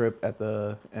taking our trip at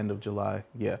the end of July.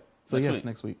 Yeah. So Next yeah, week.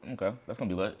 next week. Okay, that's gonna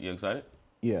be lit. You excited?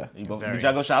 Yeah. Very. Did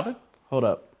y'all go shopping? Hold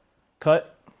up.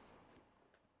 Cut.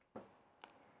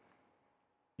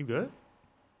 You good?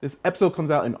 This episode comes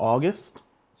out in August,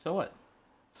 So what?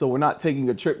 so we're not taking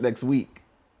a trip next week.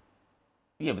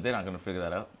 Yeah, but they're not gonna figure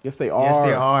that out. Yes, they are. Yes,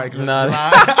 they are. 'Cause it's Nah.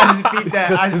 July. I just beat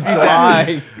that. I just beat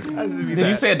that. July. I just beat Did that.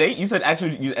 you say a date? You said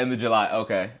actually you end of July.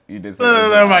 Okay, you did say. No, end of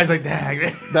July. everybody's like, dang.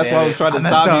 That's why I was trying to I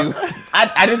messed stop up. you.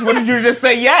 I just wanted you to just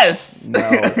say yes.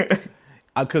 No,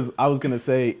 because I was gonna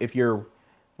say if you're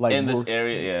like In this we're-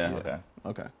 area, yeah. Yeah. Okay.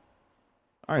 Okay.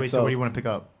 All right. Wait, so what do you want to pick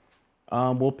up?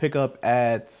 We'll pick up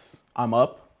at I'm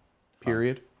up.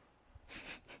 Period.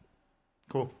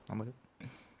 Cool. I'm with it.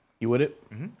 You with it?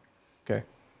 Mm-hmm. Okay.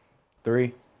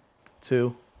 3,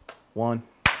 2, 1.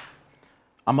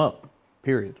 I'm up.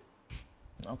 Period.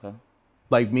 Okay.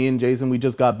 Like me and Jason, we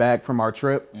just got back from our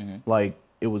trip. Mm-hmm. Like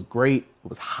it was great. It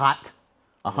was hot.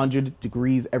 100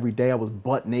 degrees every day. I was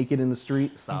butt naked in the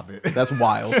streets. Stop it. That's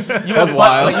wild. You That's were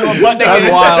wild. Like, you were butt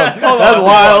naked. That's wild. That's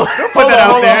wild. Put that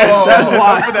out there. That's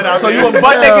wild. Put that out So there. you were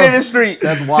butt naked in the street.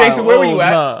 That's wild. Jason, where were you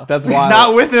at? Nah. That's wild.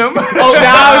 Not with him. Oh,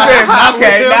 now this.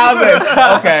 Okay, with now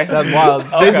this. Okay. That's wild.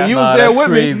 Jason, you Nah, was there that's with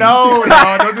crazy. me. No,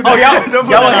 don't do Oh, that. Don't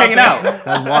put y'all that were hanging there. out.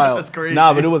 That's wild. That's crazy.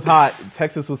 Nah, but it was hot.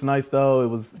 Texas was nice though.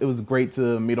 It was great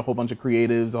to meet a whole bunch of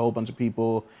creatives, a whole bunch of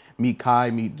people. meet Kai,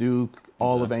 meet Duke,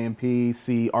 all of AMP,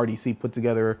 see RDC put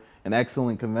together an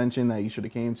excellent convention that you should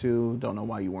have came to. Don't know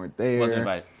why you weren't there. Wasn't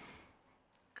invited.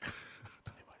 But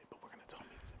we're gonna tell him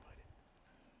he was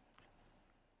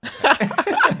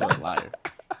invited. What a liar.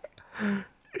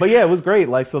 But yeah, it was great.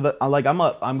 Like so that I want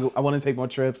to take more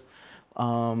trips.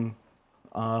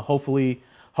 Hopefully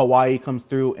Hawaii comes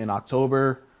through in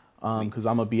October. Because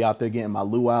I'm gonna be out there getting my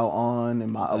luau on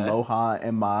and my aloha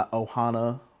and my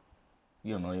ohana.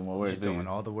 You don't know any more words, You're do you? throwing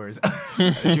all the words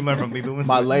that you learned from Lee Loomis.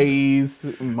 My lays,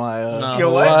 my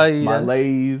Your what? Hawaii, my that's-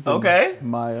 lays. and Okay.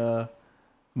 My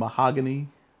mahogany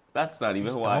That's not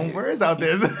even Throwing Hawaii. words out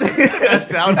there. That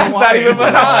sound That's not even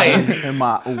Hawaiian. behind. and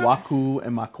my oahu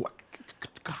and my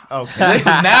Okay. This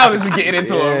is getting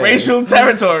into Yeah. a racial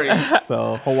territory.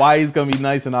 So Hawaii's gonna be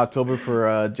nice in October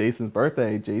for Jason's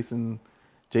birthday. Jason,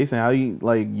 how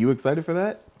you excited for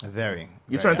that? Very.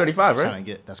 You very. turned 35, right? Trying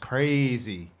to get, that's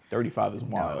crazy. 35 is No,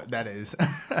 wild. that is.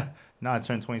 No, I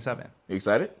turned 27. You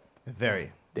excited?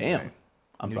 Very. Damn. Very.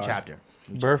 I'm New sorry. chapter.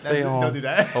 Birthday Don't on do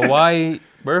that. Hawaii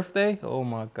birthday? Oh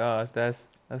my gosh, that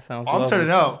sounds. I'm lovely.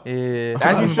 turning up. Yeah. As you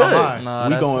I'm in my should. mind. Nah, We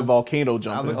that's going volcano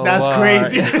jumping. Oh, That's wow.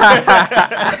 crazy.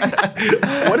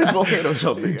 What is volcano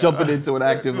jumping? Jumping into an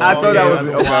active I thought that was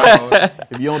that's wild.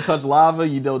 If you don't touch lava,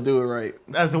 you don't do it right.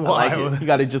 That's like wild. You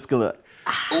gotta just go like,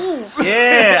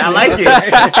 Yeah, I like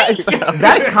it.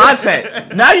 That's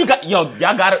content. Now you got y'all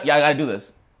gotta do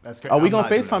this. That's crazy. are we I'm gonna not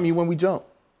doing FaceTime you when we jump?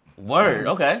 Word.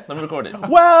 Okay, let me record it.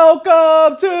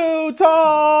 Welcome to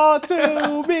Talk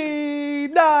to Me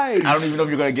Nice. I don't even know if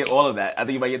you're gonna get all of that. I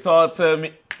think you might get talk to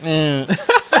me.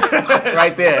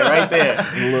 Right there.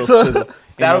 A little sizzle.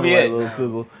 That'll be Like it. A little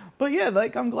sizzle. But yeah,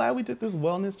 like I'm glad we did this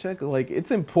wellness check. Like it's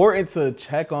important to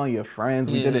check on your friends.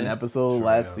 We did an Yeah. episode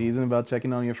last season about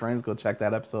checking on your friends. Go check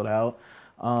that episode out.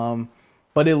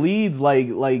 But it leads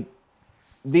like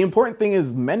the important thing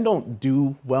is men don't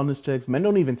do wellness checks. Men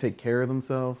don't even take care of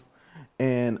themselves.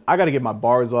 And I got to get my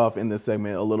bars off in this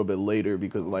segment a little bit later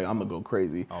because like I'm gonna go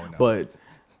crazy. Oh, no. But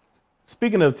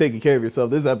speaking of taking care of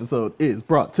yourself, this episode is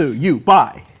brought to you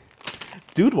by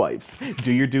Dude Wipes.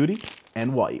 Do your duty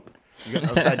and wipe. You got it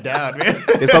upside down, man.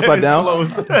 It's upside down.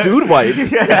 close. Dude Wipes.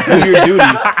 Do your duty.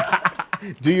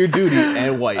 Do your duty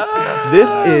and wipe. This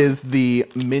is the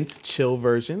mint chill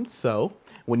version. So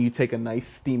when you take a nice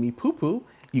steamy poo poo,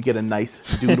 you get a nice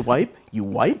dude wipe. You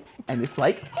wipe, and it's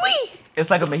like It's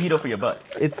like a mojito for your butt.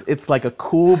 it's like a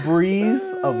cool breeze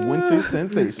of winter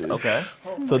sensation. Okay.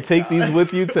 So take these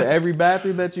with you to every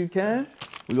bathroom that you can.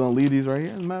 We're gonna leave these right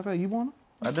here. As a matter of fact, you want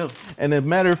them? I do. And as a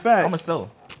matter of fact, I'm gonna steal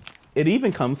them. it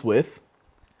even comes with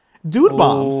dude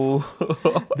bombs.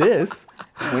 Oh. This,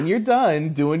 when you're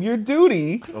done doing your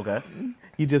duty, Okay.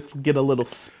 you just get a little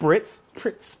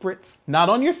spritz, not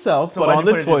on yourself, So but why'd on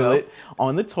you the put it yourself? toilet.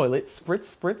 On the toilet,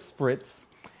 spritz.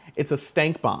 It's a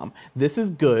stank bomb. This is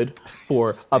good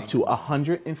for up to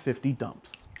 150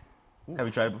 dumps. Have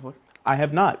you tried it before? I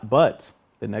have not, but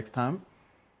the next time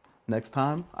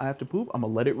I have to poop, I'm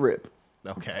gonna let it rip.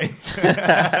 Okay.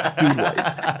 Dude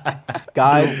wipes.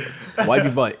 Guys, wipe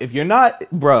your butt. If you're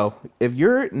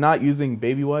not using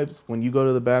baby wipes when you go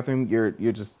to the bathroom, you're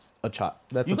just a child.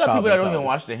 That's You a got child people that don't mentality. even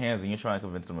wash their hands, and you're trying to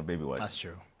convince them of baby wipes. That's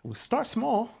true. Well, start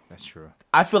small. That's true.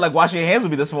 I feel like washing your hands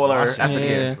would be the smaller Wash your effort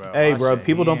here. hands, bro. Hey, Wash bro, your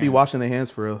people don't be hands. washing their hands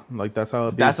for real. Like that's how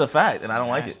it be. That's a fact, and I don't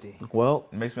like it. Nasty. Well,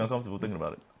 It makes me uncomfortable thinking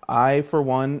about it. I for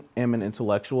one am an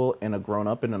intellectual and a grown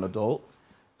up and an adult,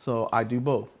 so I do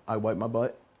both. I wipe my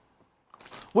butt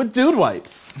with dude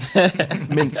wipes,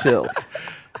 mint chill,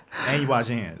 And you wash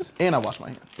your hands. and I wash my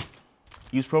hands.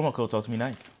 Use promo code Talk to Me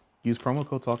Nice. Use promo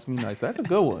code Talk to Me Nice. That's a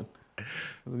good one. That's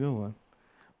a good one.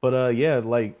 But yeah,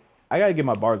 like I gotta get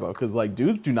my bars off because like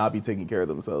dudes do not be taking care of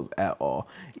themselves at all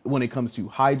when it comes to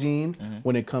hygiene,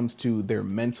 when it comes to their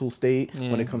mental state,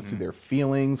 when it comes to their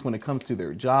feelings, when it comes to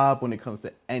their job, when it comes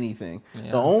to anything.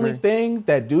 Yeah, The I only agree. thing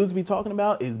that dudes be talking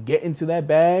about is get into that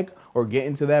bag or get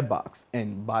into that box.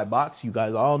 And by box, you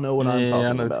guys all know what I'm Yeah, I talking know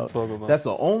what about. you're talking about. That's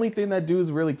the only thing that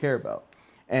dudes really care about.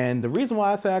 And the reason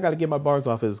why I say I got to get my bars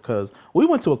off is because we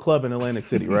went to a club in Atlantic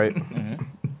City, right?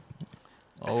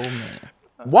 Oh man.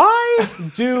 Why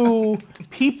do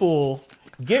people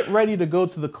get ready to go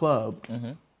to the club,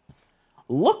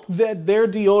 look at their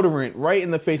deodorant right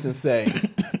in the face and say,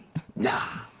 nah,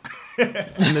 and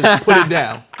just put it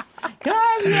down?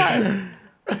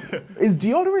 Is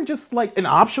deodorant just like an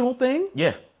optional thing?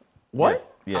 Yeah.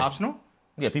 What? Yeah. Optional?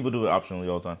 Yeah, people do it optionally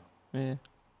all the time. Yeah.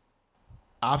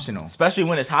 Optional. Especially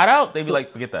when it's hot out, they be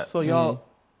like, forget that. So y'all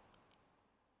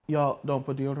don't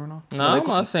put deodorant on? No, I'm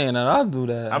not saying that I do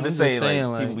that. I'm just saying,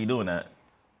 like, people be doing that.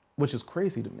 Which is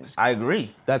crazy to me. I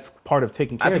agree. That's part of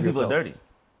taking care I of think people yourself. are dirty.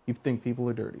 You think people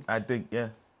are dirty? I think, yeah.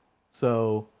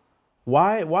 So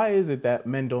why is it that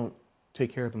men don't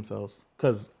take care of themselves?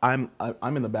 Because I'm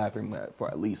in the bathroom for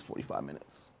at least 45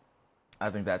 minutes. I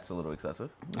think that's a little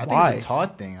excessive. I think Why? it's a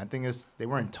taught thing. I think they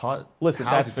weren't taught Listen,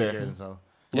 how that's to take fair. care of themselves.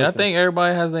 Yeah, I Listen. think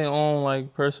everybody has their own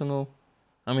like personal.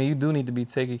 I mean, you do need to be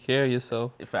taking care of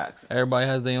yourself. Facts. Everybody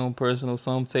has their own personal.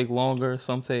 Some take longer,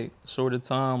 some take shorter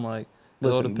time. Like it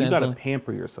all Listen, you depends gotta on.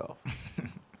 pamper yourself.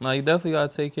 No, you definitely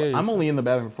gotta take care of yourself. I'm only in the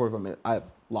bathroom for 45 minutes. I have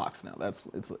locks now. It's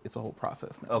a whole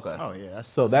process now. Okay. Oh yeah,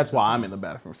 So that's why I'm in the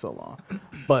bathroom so long.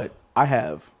 But I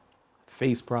have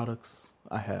face products.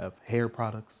 I have hair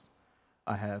products.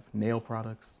 I have nail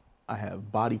products. I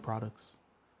have body products.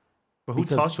 But who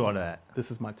because- taught you all that? This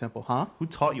is my temple, huh? Who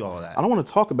taught you all of that? I don't want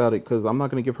to talk about it because I'm not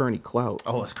going to give her any clout.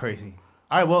 Oh, it's crazy.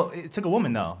 All right, well, it took a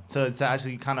woman though to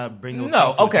actually kind of bring those. No,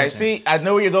 things to okay. attention. See, I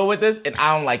know where you're going with this, and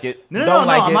I don't like it. No, don't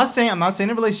like I'm it. not saying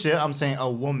a relationship. I'm saying a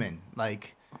woman.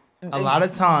 Like a lot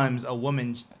of times, a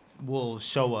woman will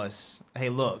show us, "Hey,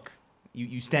 look,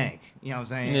 you stank." You know what I'm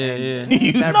saying? Yeah, And yeah.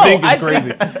 You that- stink I- is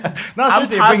crazy. No, I'm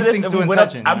seriously, it brings positive things if to we went up-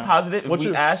 attention. I'm you know? positive What's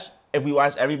your- if we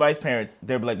asked everybody's parents,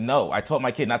 they'd be like, "No, I taught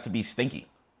my kid not to be stinky."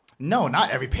 No,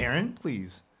 not every parent,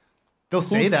 please. They'll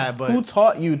say that, but Who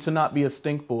taught you to not be a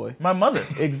stink boy? My mother,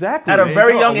 Exactly. at a There you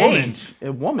very go, young a woman. age.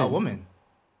 A woman. a woman.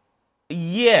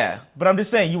 Yeah, but I'm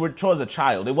just saying you were taught as a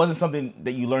child. It wasn't something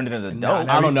that you learned as an adult.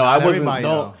 Nah, I don't know. Not I wasn't. everybody, No,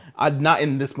 though. I'm not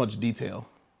in this much detail.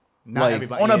 Not Like,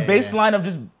 everybody. On a yeah, yeah. baseline of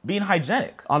just being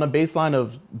hygienic. On a baseline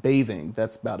of bathing,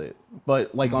 that's about it.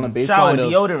 But like on a Shower, baseline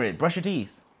of deodorant, brush your teeth.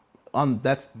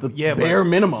 that's the Yeah, but bare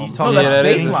minimum. He's talking No, about that's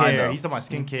skincare. baseline, though. He's talking about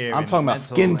skincare. I'm and talking about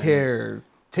mental and- skincare,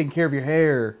 taking care of your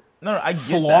hair, No, I get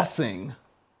that. flossing.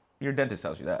 Your dentist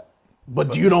tells you that.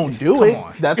 But you don't do Come it.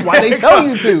 on. That's why they tell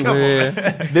you to.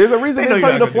 Yeah. There's a reason They they know tell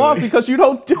you're you to not gonna do floss it. because you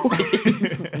don't do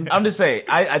it. I'm just saying,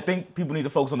 I think people need to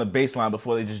focus on the baseline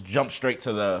before they just jump straight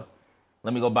to the,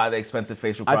 let me go buy the expensive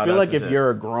facial products. I feel like and if shit. you're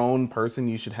a grown person,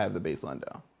 you should have the baseline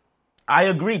down. I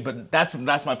agree, but that's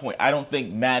my point. I don't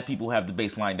think mad people have the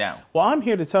baseline down. Well, I'm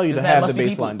here to tell you to Isn't that have the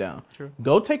musty baseline people? down. True.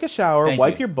 Go take a shower, Thank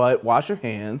wipe you. your butt, wash your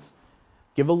hands,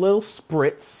 give a little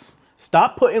spritz.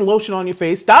 Stop putting lotion on your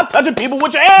face. Stop touching people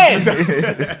with your hands.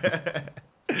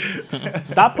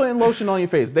 Stop putting lotion on your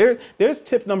face. There's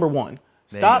tip number one. There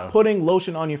you Stop go. putting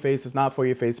lotion on your face. It's not for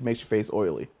your face. It makes your face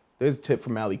oily. There's a tip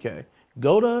from Allie K.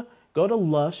 Go to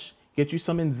Lush, get you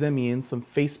some Enzymian, some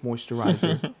face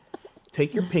moisturizer.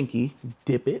 Take your pinky,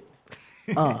 dip it,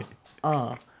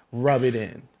 rub it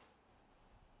in.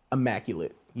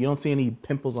 Immaculate. You don't see any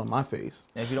pimples on my face.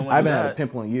 And if you don't I want to haven't do had a that,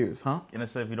 pimple in years, huh? and I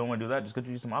said if you don't want to do that, just go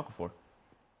use some Aquaphor.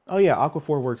 Oh yeah,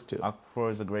 Aquaphor works too.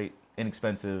 Aquaphor is a great,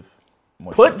 inexpensive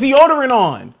moisturizer. Put deodorant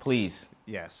on. Please.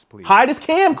 Yes, please. Hide his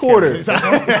camcorder. Put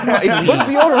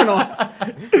deodorant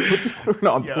on. Put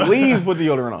deodorant on. Please put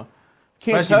deodorant on.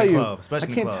 Can't Especially tell in the you. club, especially I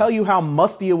in the can't club. tell you how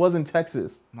musty it was in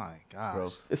Texas. My gosh.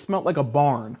 Gross. It smelled like a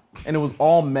barn, and it was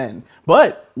all men.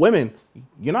 But women,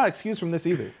 you're not excused from this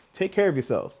either. Take care of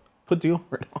yourselves. Put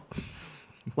deodorant on.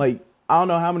 Like, I don't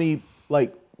know how many,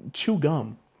 like, chew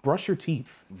gum. Brush your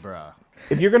teeth. Bruh.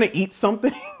 If you're gonna eat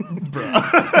something,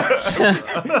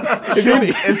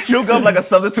 Is chew gum like a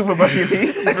substitute for brushing your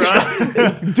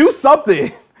teeth? do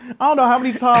something. I don't know how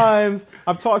many times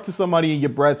I've talked to somebody and your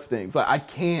breath stinks. Like, I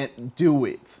can't do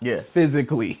it. Yeah.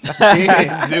 Physically. I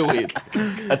can't do it.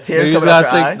 A tear You just coming out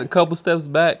gotta your take eye? a couple steps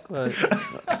back. Like,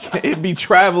 It'd be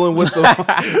traveling with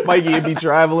the Mikey, it'd be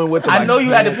traveling with the I know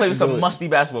you had to can't play with do some it. musty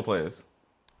basketball players.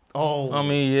 Oh. I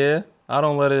mean, yeah, I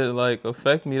don't let it like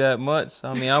affect me that much.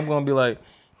 I mean, I'm gonna be like,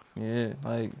 yeah,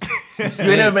 like, You ain't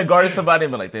never been guarding somebody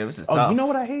and been like, damn, this is Oh, tough. you know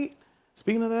what I hate?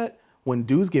 Speaking of that, when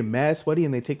dudes get mad sweaty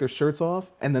and they take their shirts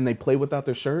off and then they play without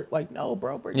their shirt, like, no,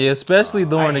 bro, bring yeah, especially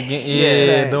during the game.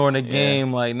 Yeah, that. during the Yeah.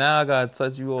 game. Like now, I gotta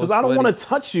touch you all. because I don't want to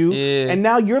touch you, Yeah. and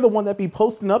now you're the one that be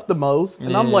posting up the most,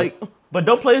 and I'm Yeah. like, But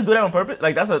don't players do that on purpose?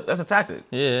 Like, that's a tactic.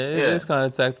 Yeah, Yeah. it's kind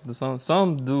of tactical to some.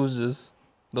 Some dudes just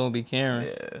don't be caring.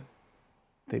 Yeah.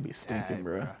 they be stinking, Dang,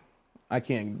 bro. bro. I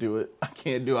can't do it. I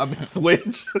can't do it. I've been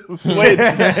switch.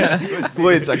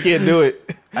 Switch. I can't do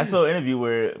it. I saw an interview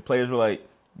where players were like,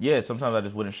 yeah, sometimes I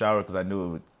just wouldn't shower because I knew it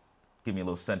would give me a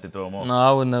little scent to throw them off. No,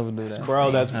 I would never do that.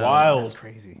 Bro, that's That's wild.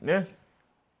 crazy. Yeah.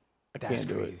 I That's can't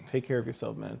do crazy. it. Take care of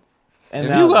yourself, man. And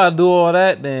If now, you gotta do all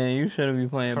that, then you shouldn't be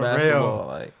playing For basketball. real.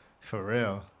 Like, For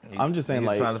real. I'm just saying,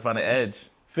 You're like, trying to find an edge.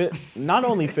 not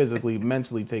only physically,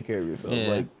 mentally take care of yourself. Yeah.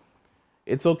 Like,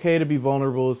 it's okay to be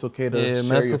vulnerable. It's okay to Yeah, share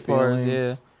mental your part, feelings.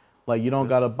 yeah. Like, you don't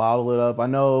gotta bottle it up. I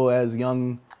know as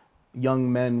young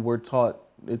men, we're taught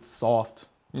it's soft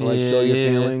to like show your Yeah.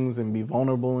 feelings and be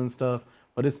vulnerable and stuff,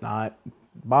 but it's not.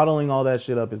 Bottling all that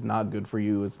shit up is not good for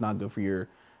you. It's not good for your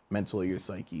mental, your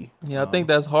psyche. Yeah, I think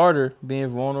that's harder, being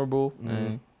vulnerable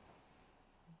and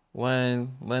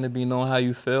letting it be known how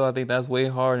you feel. I think that's way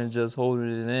harder than just holding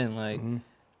it in. Like,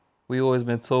 we always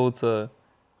been told to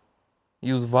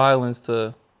use violence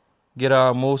to get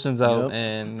our emotions out, Yep.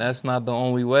 and that's not the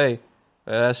only way.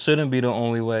 That shouldn't be the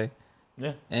only way.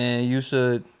 Yeah. And you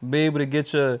should be able to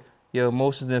get your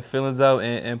emotions and feelings out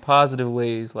in positive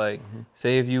ways. Like,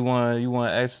 say if you want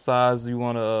to exercise, you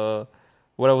want to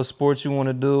whatever sports you want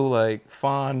to do, like,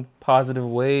 find positive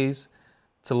ways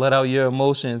to let out your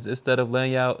emotions instead of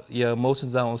letting out your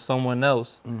emotions out on someone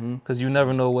else. Because you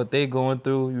never know what they going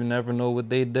through. You never know what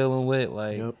they dealing with.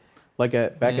 Like, Yep. Like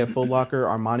back at Foot Locker,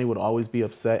 Armani would always be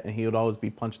upset and he would always be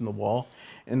punching the wall.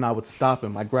 And I would stop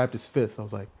him. I grabbed his fist. I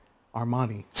was like,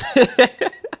 Armani,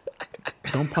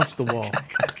 don't punch the wall.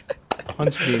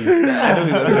 Punch me.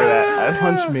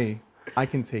 Punch me. I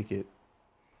can take it.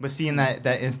 But see, in that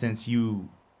instance, you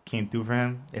came through for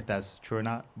him, if that's true or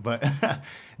not. But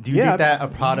do you think that a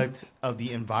product of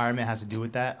the environment has to do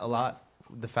with that a lot?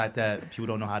 The fact that people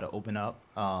don't know how to open up.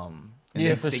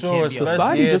 Yeah, for sure.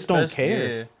 Society just don't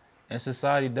care. Yeah. And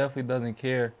society definitely doesn't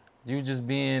care. You just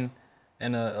being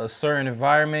in a certain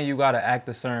environment, you got to act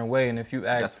a certain way. And if you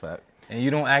act That's fact. and you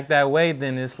don't act that way,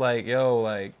 then it's like, yo,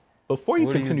 like, Before you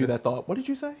What do you continue do? that thought, what did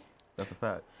you say? That's a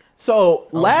fact. So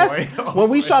when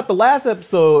we boy. shot the last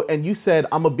episode and you said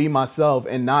I'm gonna be myself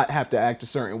and not have to act a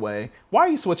certain way, why are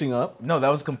you switching up? No, that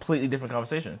was a completely different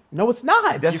conversation. No, it's not.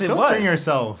 That's- You're it filtering was.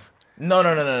 yourself.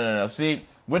 No. See,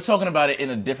 we're talking about it in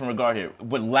a different regard here.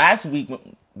 But last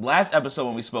episode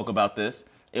when we spoke about this,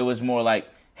 it was more like,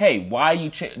 hey, why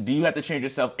do you have to change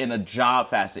yourself in a job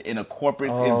facet, in a corporate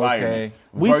environment? okay.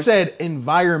 We Versus- said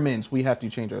environment. We have to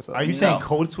change ourselves. Are you No. saying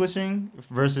code switching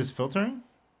versus filtering?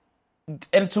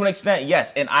 and to an extent,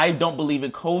 yes. And I don't believe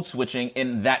in code switching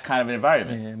in that kind of an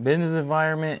environment. yeah, business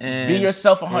environment and Be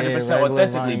yourself 100% regular authentically.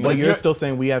 environment. But But if you're still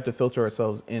saying we have to filter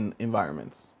ourselves in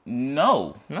environments.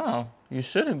 no. No, you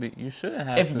shouldn't be. You shouldn't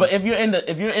have to. But if you're in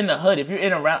the hood, if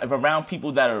you're around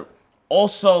people that are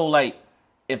also like,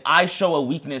 if I show a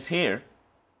weakness here,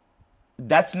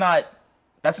 that's not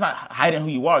hiding who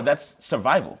you are. That's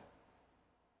survival.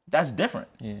 That's different.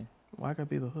 yeah. Why gotta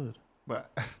be the hood? But,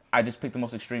 I just picked the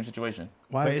most extreme situation.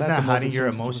 Why but is isn't that that the most hiding your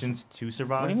extreme emotions to What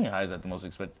survive? do you mean? How is that the most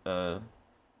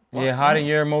Yeah, hiding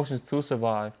your emotions to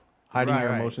survive. hiding Right, your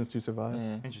right. emotions to survive?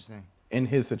 Yeah, Interesting. In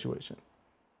his situation.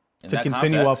 in To that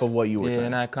continue context? off of what you were yeah, saying.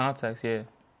 in that context, yeah.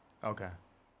 Okay.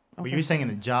 But you're saying in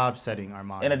a job setting,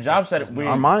 Armani. In a job setting,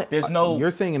 there's no.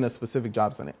 You're saying in a specific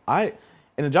job setting.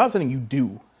 In a job setting, you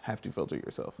do have to filter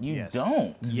yourself. You Yes.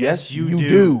 don't. Yes, you you do.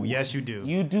 do. Yes, you do.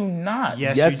 You do not.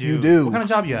 Yes, Yes, you you do. do. What kind of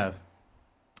job you have?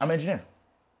 I'm an engineer.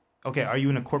 Okay, are you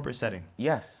in a corporate setting?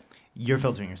 Yes. You're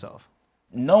filtering yourself.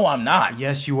 No, I'm not.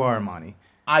 Yes, you are, Armani.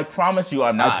 I promise you,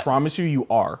 I'm not. I promise you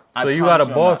are. I So you got a promise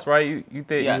I'm boss, not. right? You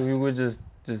think Yes. you would just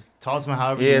Talk to me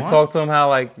however you yeah, want. talk to him how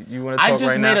like you want to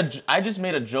talk I just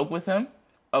made a joke with him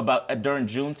about during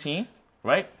Juneteenth,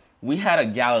 right? We had a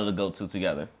gala to go to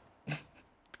together,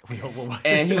 Wait,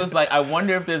 and he was like, "I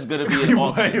wonder if there's gonna be an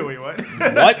alternate." wait, what?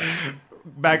 What?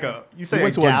 Back up. You You say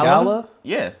went a to a gala? gala?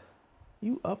 Yeah.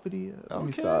 You uppity. Let me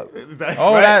Okay. stop. Is that-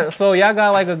 Oh, Right? so y'all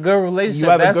got like a good relationship. You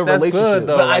have a that's, good that's relationship. good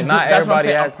though. But Like, not that's what I'm everybody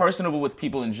saying. I'm has. personable with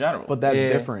people in general. But that's Yeah.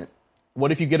 different.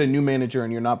 What if you get a new manager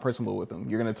and you're not personable with him?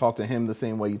 You're going to talk to him the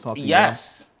same way you talk to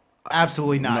yes,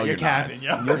 Absolutely not. No, you're you're capping, not.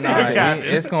 yo. You're You're capping. capping.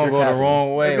 It's gonna go the capping.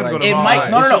 wrong way. It's gonna like- go the it wrong might. way.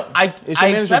 No. Is I your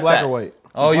manager accept black that. or white?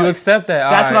 Oh, you accept that?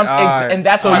 That's what I'm. And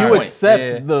that's So my you point. accept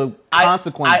Yeah. the I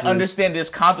consequences, understand there's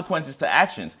consequences to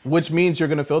actions. which means you're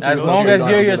going to filter As yourself long so as you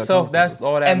you're don't do the yourself, that's consequences.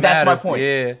 all that And that's matters. my point.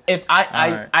 Yeah. If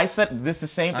Alright. I said this the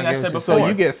same thing I I get said what you're before. So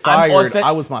you get I'm fired. authentic-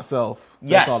 I was myself.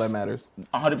 Yes. That's all that matters.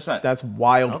 100%. That's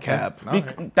wild Okay. cap.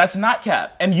 That's not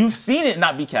cap, and you've seen it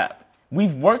not be cap.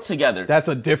 We've worked together. That's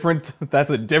a different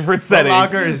setting.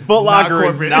 Locker is Foot Locker not is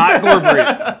corporate. not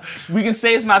corporate. We can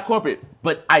say it's not corporate,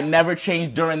 but I never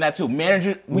changed during that too.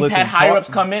 Manager, we've Listen, had higher talk- ups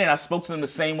come in, and I spoke to them the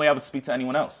same way I would speak to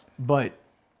anyone else. But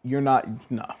you're not.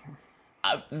 No.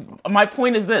 My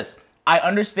point is this: I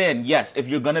understand. Yes, if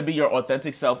you're gonna be your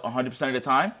authentic self 100% of the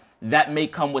time, that may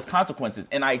come with consequences,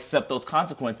 and I accept those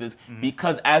consequences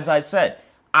because, as I've said,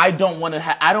 I don't want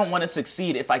to. I don't want to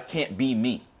succeed if I can't be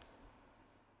me.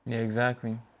 Yeah,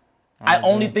 exactly. I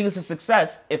only think it's a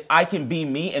success if I can be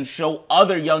me and show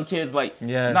other young kids like,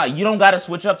 Yes. nah, you don't got to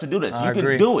switch up to do this. I You can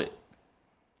agree. do it.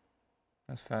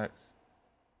 That's facts.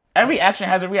 Every action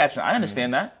has a reaction. I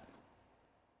understand that.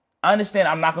 I understand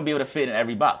I'm not going to be able to fit in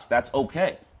every box. That's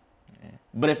okay.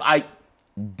 But if I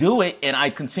do it and I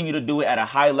continue to do it at a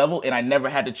high level and I never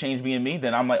had to change being me,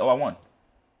 then I'm like, oh, I won.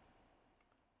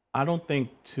 I don't think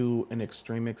to an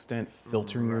extreme extent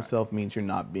filtering Right. yourself means you're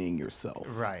not being yourself.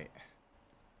 Right. It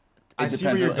I see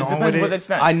where you're It going depends with what it.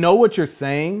 extent. I know what you're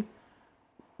saying,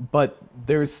 but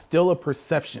there's still a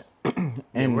perception.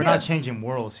 And we're not changing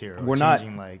worlds here. We're not-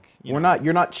 changing like You're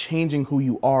not changing who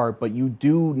you are, but you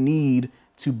do need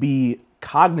to be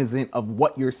cognizant of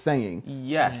what you're saying.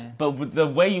 Yes, but with the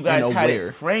way you guys And had aware.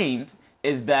 it framed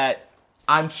is that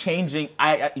I'm changing.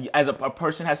 I as a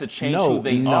person has to change No, who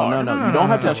they no, are. no, no. You don't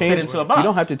have to To fit change. into a box. You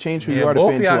don't have to change who you Yeah, are to both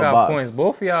fit of into y'all a got box. points.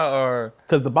 Both of y'all are.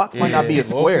 Because the box might not be a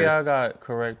Both of square. y'all got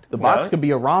correct. The box What? could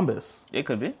be a rhombus, It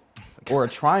could be. or a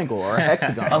triangle, or a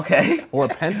hexagon, Okay. or a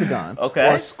pentagon, Okay.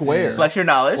 or a square, Flex your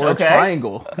knowledge. or okay. a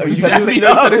triangle. You said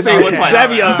the same one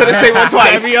twice. You said the same one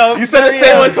twice. You said the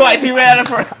same one twice. He ran out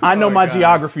of first. I know my God.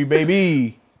 geography,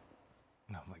 baby.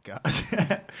 Oh my gosh.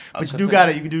 But you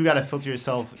do gotta filter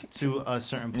yourself to a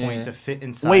certain point to fit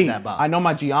inside Wait, that box. I know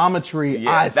my geometry.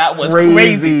 Yeah, That's that was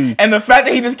crazy. And the fact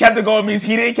that he just kept it going means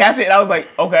he didn't catch it. And I was like,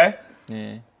 okay.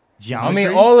 Yeah. I Geometry.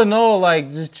 mean, all in all,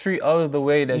 like, just treat others the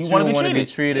way that You you wanna want be to be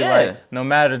treated. treated. Yeah. Like, no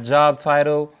matter the job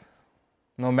title,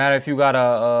 no matter if you got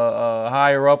a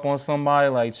higher up on somebody,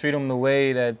 like, treat them the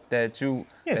way that you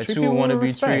treat you people want to with be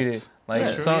respect. treated. Like,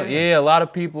 Yeah, true, a lot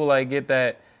of people like get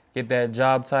that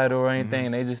job title or anything,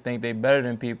 and they just think they better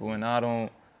than people, and I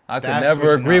could That's never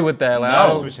switching agree up. with that. Like, That's I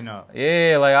don't- switching up.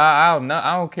 Yeah, like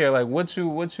I don't care like what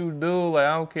you do. Like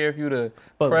I don't care if you the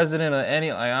But- president or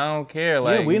any. Like I don't care.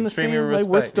 Like Yeah, we in the treat me same. with Like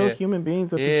we're respect, still yeah. human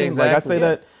beings at the Yeah, same. Like I say exactly, yeah.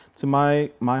 that to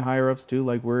my higher ups too.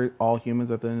 Like we're all humans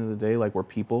at the end of the day. Like we're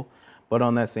people. But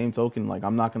on that same token, like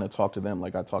I'm not gonna talk to them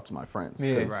like I talk to my friends.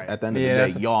 Yeah. 'Cause Right. At the end of Yeah, the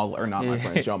that's day, a- y'all are not my Yeah.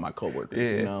 friends. Y'all my coworkers.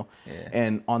 Yeah. You know. Yeah.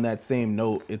 And on that same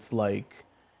note, it's like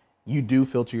you do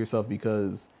filter yourself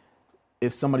because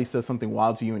if somebody says something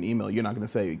wild to you in email, you're not gonna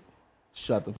say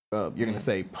shut the f- up. You're gonna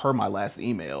say per my last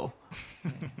email.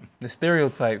 The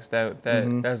stereotypes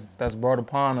Mm-hmm. that's brought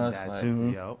upon us. That's Like,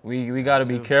 it. Yup. we got to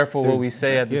be Too. careful what we There's-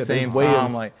 say at the yeah, there's same ways-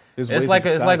 time. Like there's it's ways like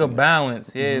of it's like a disguising it.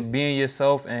 balance. Yeah, being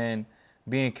yourself and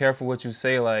being careful what you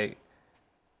say. Like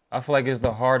I feel like it's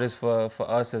the hardest for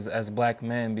us as black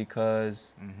men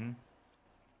because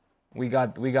we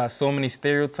got so many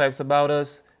stereotypes about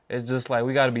us. It's just like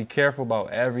we got to be careful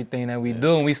about everything that we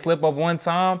do. And we slip up one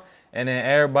time, and then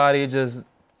everybody just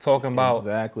talking about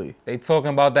Exactly. they talking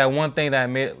about that one thing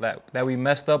that we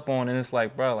messed up on, and it's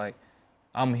like, bro, like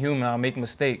I'm human. I make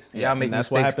mistakes. Yeah, I make And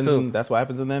that's what mistakes happens. too. That's what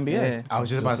happens in the NBA. Yeah. I was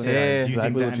just about to say, Yeah. that. Do you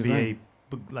Exactly what think you're the saying.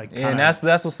 NBA, like, Yeah, and that's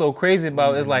what's so crazy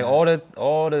about it. It's like all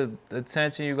the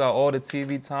attention you got, all the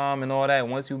TV time and all that.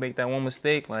 Once you make that one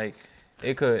mistake, like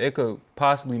it could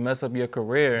possibly mess up your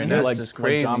career, and Yeah, that's like, just like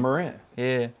crazy. John Morant.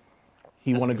 Yeah,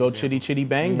 He That's want to a go good chitty example. chitty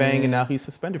bang bang, Yeah. and now he's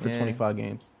suspended for Yeah. 25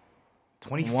 games.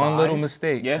 25. one little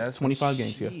mistake. Yeah. That's 25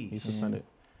 games, yeah. Jeez. He's suspended.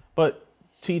 But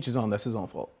to each his own. That's his own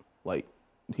fault. Like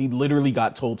he literally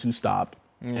got told to stop,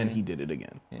 and he did it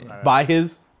again by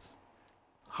his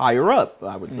higher up.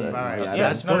 I would say. Right, Like, right. Yeah,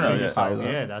 That's no, no, filtering yeah. yourself. Higher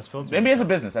up. Yeah, that's filtering. Maybe it's a yourself.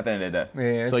 business at the end of the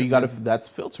day. Yeah, So you got to. That's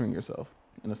filtering yourself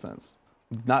in a sense.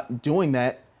 Not doing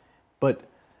that, but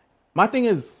my thing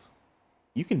is,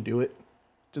 you can do it.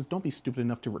 Just don't be stupid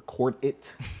enough to record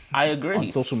it I on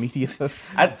agree. social media.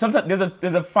 Sometimes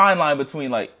there's a fine line between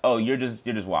like, oh, you're just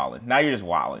wilding. Now you're just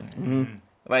wilding. Mm-hmm.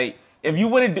 Like if you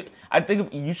wouldn't do, I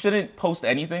think you shouldn't post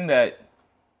anything that,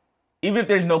 even if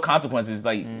there's no consequences.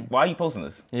 Like, why are you posting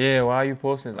this? Yeah, why are you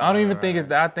posting this? I don't even think it's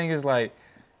that. I think it's like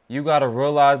you gotta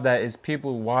realize that it's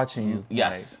people watching you.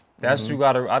 Yes. Like, that's you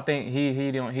gotta. I think he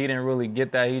didn't really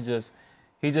get that.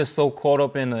 He just so caught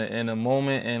up in the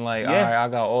moment and like, Yeah. all right, I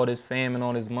got all this fame and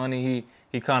all this money.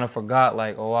 He kind of forgot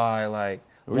like, oh, I like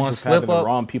We're one just slip having the up.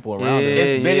 wrong people around Yeah. us.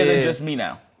 It's bigger than yeah. just me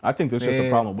now. I think there's just a Yeah.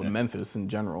 problem with Memphis in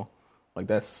general. Like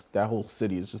that whole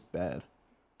city is just bad.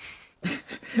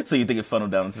 So you think it funneled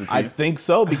down into the team? I think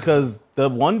so because the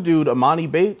one dude, Amani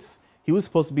Bates, he was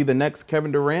supposed to be the next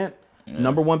Kevin Durant,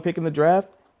 number 1 pick in the draft.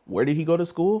 Where did he go to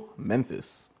school?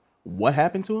 Memphis. What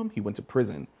happened to him? He went to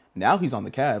prison. Now he's on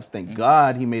the Cavs. Thank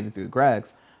God he made it through the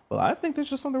cracks. But I think there's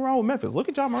just something wrong with Memphis. Look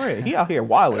at John Morant. He out here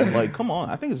wilding. Like, come on.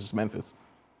 I think it's just Memphis.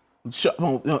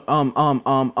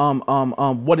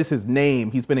 What is his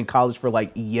name? He's been in college for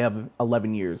like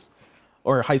 11 years,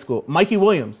 or high school. Mikey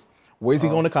Williams. Where's he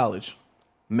going to college?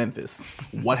 Memphis.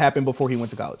 What happened before he went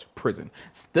to college? Prison.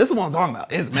 This is what I'm talking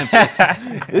about. It's Memphis.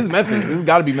 It's Memphis. This has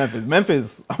got to be Memphis.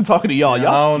 Memphis. I'm talking to y'all. I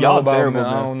Y'all, don't know y'all about terrible,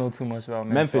 I man. don't know too much about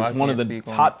Memphis. Memphis, so I one of can't the speak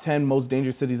on top 10 most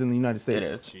dangerous cities in the United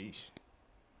States. is. Sheesh.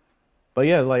 But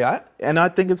yeah, like I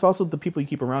think it's also the people you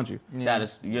keep around you. That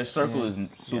is, your circle is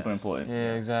super important. it.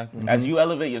 Yeah, exactly. As you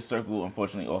elevate, your circle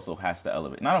unfortunately also has to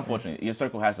elevate. Not unfortunately, your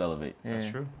circle has to elevate. That's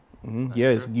true.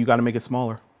 Yeah, you got to make it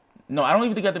smaller. No, I don't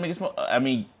even think you have to make it small. I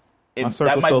mean, it, My that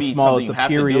circle's might so be small, something it's you a have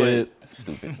to do period. it.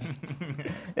 Stupid.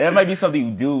 That might be something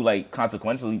you do like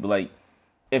consequentially, but like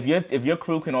if your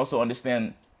crew can also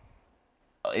understand,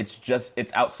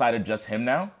 it's outside of just him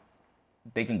now,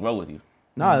 they can grow with you.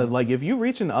 Nah, like if you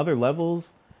reaching other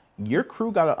levels, your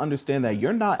crew got to understand that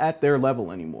you're not at their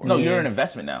level anymore. No, you're an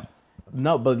investment now.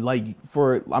 No, but like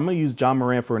I'm gonna use John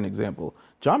Morant for an example.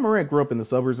 John Morant grew up in the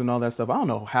suburbs and all that stuff. I don't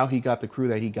know how he got the crew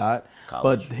that he got,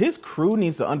 College. but his crew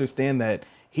needs to understand that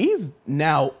he's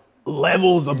now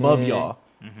levels above y'all.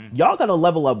 Y'all got to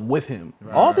level up with him.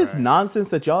 All this nonsense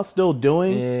that y'all still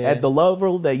doing at the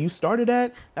level that you started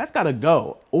at, that's got to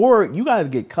go, or you got to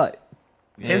get cut.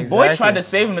 His boy tried to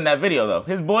save him in that video, though.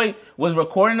 His boy was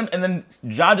recording him, and then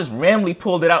Ja just randomly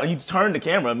pulled it out, and he turned the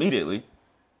camera immediately.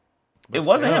 It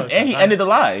wasn't him, and he ended the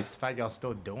live. It's the fact y'all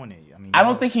still doing it. I mean, I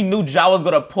don't think he knew Ja was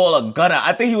gonna pull a gun out.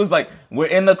 I think he was like, "We're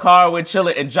in the car, we're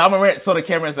chilling," and Ja Morant saw the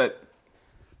camera and said,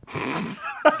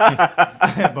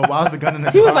 But why was the gun in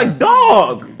the "He was like,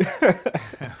 dog."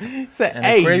 Said, And the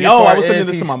hey, crazy yo, I part was sending is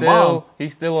this to he's my still, mom.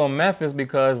 He's still on Memphis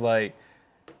because like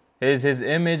his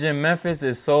image in Memphis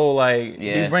is so like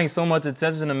Yeah. he brings so much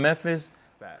attention to Memphis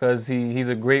Facts. because he's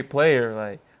a great player.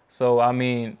 Like so, I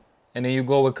mean, and then you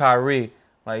go with Kyrie,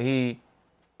 like he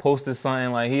posted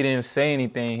something like he didn't say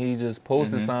anything, he just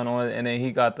posted something on it, and then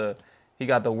he got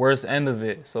the worst end of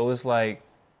it. So it's like,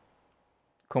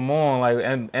 come on, like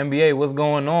NBA, what's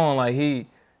going on? Like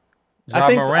I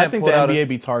think Morant the put out NBA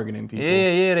be targeting people.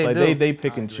 Yeah, they like, do. They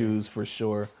pick and choose for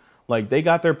sure. Like they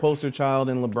got their poster child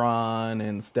in LeBron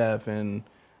and Steph and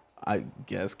I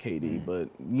guess KD, but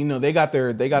you know they got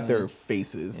their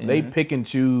faces. They pick and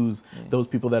choose those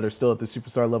people that are still at the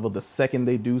superstar level. The second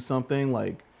they do something,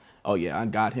 like, oh yeah, I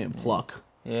got him, pluck.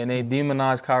 Yeah, and they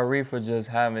demonize Kyrie for just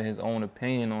having his own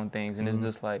opinion on things. And it's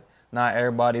just like, not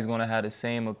everybody's going to have the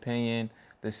same opinion,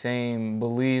 the same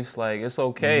beliefs. Like, it's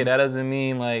okay. That doesn't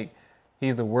mean, like,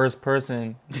 he's the worst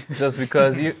person just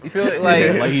because you feel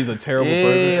like... Like he's a terrible Yeah,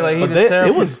 person. like, he's But a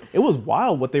terrible... It was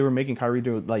wild what they were making Kyrie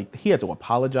do. Like he had to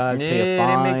apologize, pay a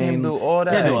fine. they make him do all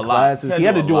that. He had to do a attend lot. classes. He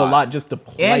had to do a lot just to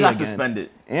play And got again. suspended.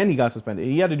 And he got suspended.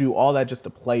 He had to do all that just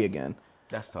to play again.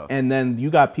 That's tough. And then you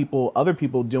got other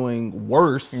people doing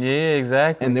worse, Yeah,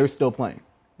 exactly. and they're still playing.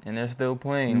 And they're still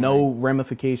playing. No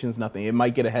ramifications, nothing. It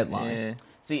might get a headline. Yeah.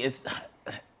 See, it's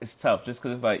tough just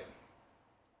because it's like,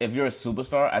 if you're a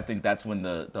superstar, I think that's when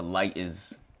the light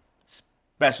is,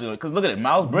 especially because look at it.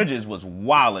 Miles Bridges was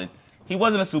wilding. He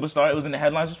wasn't a superstar. It was in the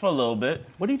headlines just for a little bit.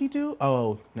 What did he do?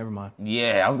 Oh, never mind.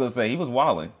 Yeah, I was gonna say he was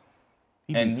wilding,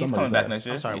 He and beat he's somebody's coming back ass. next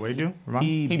year. I'm sorry, what did he do? Remind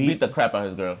me? He beat the crap out of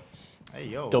his girl. Hey,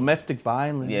 yo. Domestic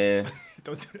violence. Yeah,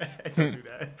 Don't do that. Don't do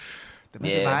that.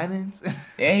 Domestic Yeah. violence?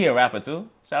 and he a rapper too.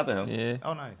 Shout out to him. Yeah.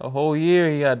 Oh, nice. A whole year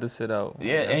he had to sit out.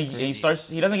 Yeah, and he starts.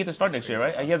 He doesn't get to start next year,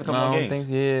 right? He has a couple No, I more don't games.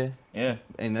 think, yeah. Yeah,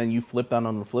 And then you flip that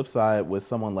on the flip side with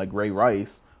someone like Ray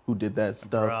Rice, who did that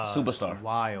stuff. Superstar.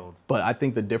 Wild. But I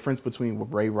think the difference between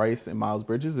Ray Rice and Miles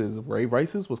Bridges is Ray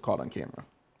Rice's was caught on camera.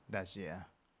 That's, yeah.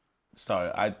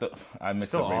 sorry, I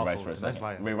mixed Still up Ray awful. Rice for a That's second.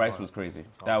 violent. Ray Rice was crazy.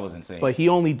 That was insane. But he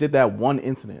only did that one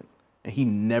incident, and he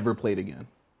never played again.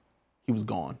 He was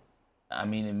gone. I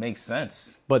mean, it makes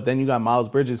sense. But then you got Miles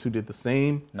Bridges, who did the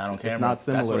same. Not on if camera. not That's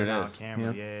similar. what it Not on is.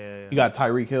 camera. Yeah. Yeah. You got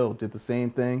Tyreek Hill, did the same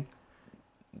thing.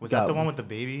 Was got- that the one with the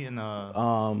baby in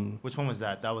the? Which one was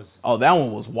that? That was. Oh, that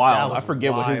one was wild. That was I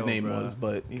forget what his wild, name bruh. was,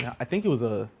 but yeah, I think he was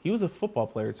a football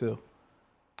player too.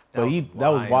 That But was that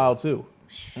was wild too.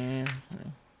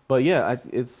 But yeah,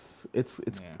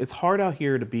 it's hard out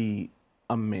here to be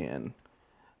a man.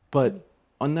 But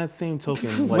on that same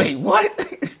token, like, Wait, what?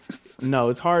 no,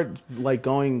 it's hard like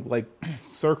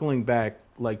circling back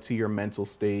like to your mental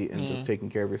state and just taking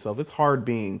care of yourself. It's hard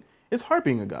being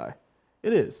a guy.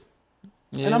 It is.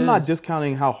 Yeah, And it I'm not is.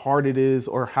 discounting how hard it is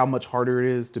or how much harder it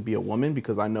is to be a woman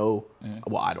because I know,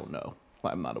 well, I don't know.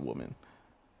 I'm not a woman.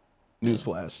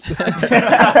 Newsflash.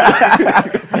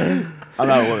 I'm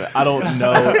not a woman. I don't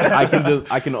know.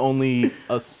 I can only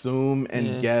assume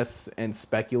and guess and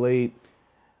speculate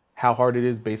how hard it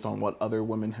is based on what other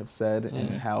women have said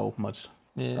and how much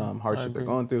I hardship they're agree.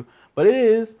 going through. But it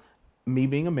is me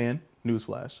being a man.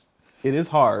 Newsflash. It is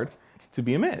hard to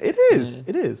be a man. It is.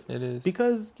 It is. It is.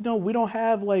 Because we don't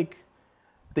have like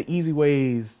the easy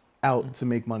ways out to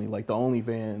make money, like the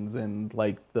OnlyFans and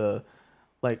like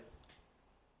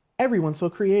everyone's so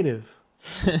creative.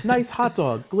 Nice hot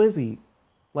dog, glizzy.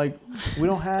 Like we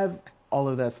don't have all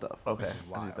of that stuff Okay,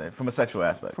 I was saying, from a sexual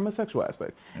aspect. from a sexual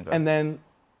aspect. Okay. And then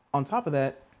on top of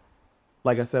that,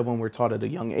 like I said, when we're taught at a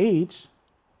young age,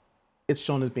 it's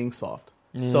shown as being soft.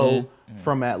 So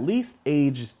from at least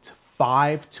age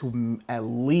 5 to at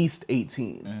least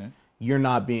 18, you're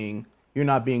not being you're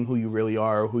not being who you really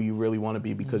are or who you really want to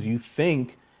be because you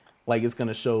think like it's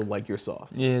gonna show like you're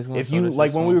soft. Yeah, it's gonna If show you that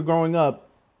like you're when we were soft. growing up,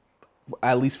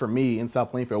 at least for me in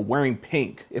South Plainfield, wearing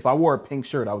pink. If I wore a pink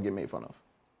shirt, I would get made fun of.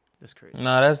 That's crazy.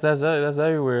 Nah, that's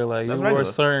everywhere. Like That's you wore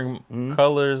regular. certain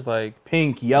colors, like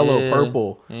Pink, yellow, Yeah,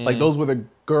 purple. Like yeah. those were the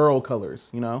girl colors,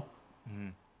 you know?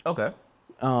 Okay.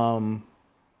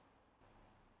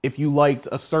 If you liked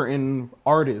a certain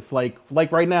artist, like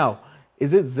right now,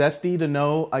 is it zesty to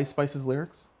know Ice Spice's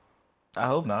lyrics? I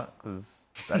hope not, because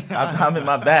I'm in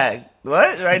my bag.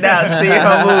 What? Right now, she in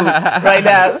her mood. Right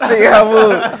now, she in her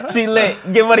mood. She lit.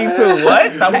 Get money too.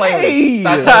 What? Stop playing with me.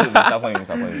 Stop playing with me. Stop playing with me.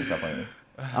 Stop playing with me. Stop playing with me.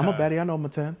 I'm a baddie, I know I'm a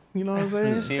 10. You know what I'm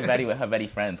saying? She a baddie with her baddie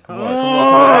friends. Come on. Come on.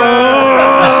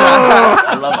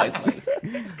 I love Ice Spice.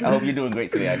 I hope you're doing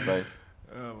great today, Ice Spice.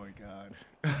 Oh my god.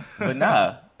 But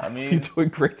nah, I You mean, doing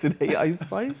great today, Ice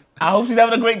Spice? I hope she's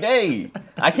having a great day.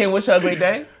 I can't wish her a great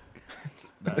day.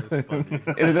 That is funny.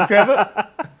 Is it this camera?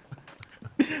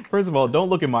 First of all, don't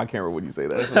look at my camera when you say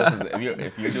that. Listen,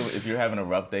 if you're having a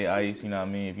rough day, Ice, you know what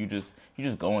I mean. If you're just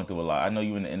going through a lot. I know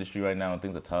you're in the industry right now and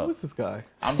things are tough. Who's this guy?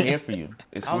 I'm here for you.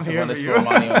 Exclusive here for underscore you.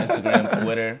 Money on Instagram,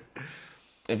 Twitter.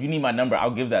 If you need my number, I'll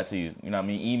give that to you. You know what I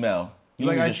mean? Email. You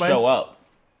like can Ice just Spice? show up.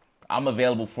 I'm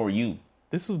available for you.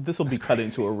 This will be cut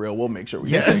into a reel. We'll make sure we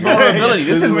Yes. get This is it. vulnerability.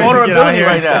 This is We should get out vulnerability here.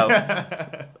 right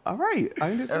now. All right,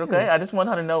 I understand. Okay? I just want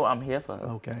her to know I'm here for her.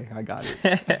 Okay, I got it.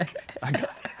 I got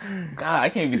it. God, I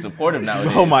can't be supportive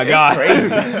nowadays. Oh my God. It's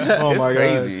crazy. Oh It's my God.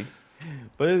 crazy.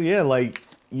 But yeah, like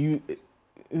you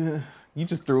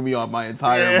just threw me off my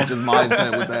entire just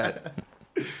mindset with that.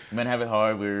 Men have it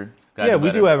hard. Yeah,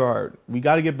 we do have it hard. We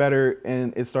got to get better,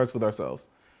 and it starts with ourselves.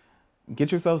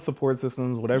 Get yourself support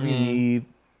systems, whatever you need.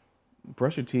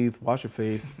 Brush your teeth, wash your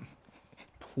face.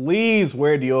 Please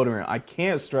wear deodorant. I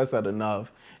can't stress that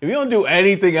enough. If you don't do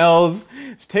anything else,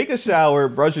 just take a shower,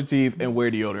 brush your teeth, and wear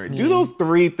deodorant. Do those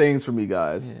 3 things for me,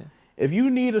 guys. Yeah. If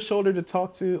you need a shoulder to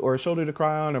talk to or a shoulder to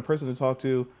cry on, a person to talk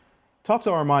to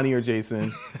Armani or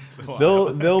Jason.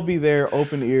 They'll be there,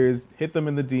 open ears. Hit them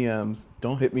in the DMs.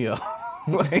 Don't hit me up.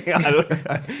 Like,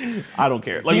 I don't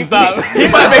care. Like, stop. He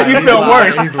might make you feel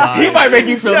worse. He's lying. He might make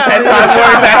you feel 10 times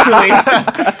worse, actually.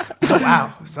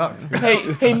 Wow, sucks.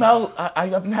 Hey, Mel,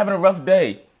 I've been having a rough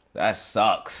day. That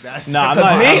sucks. Nah,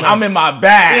 Because I'm in my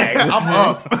bag. I'm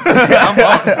up.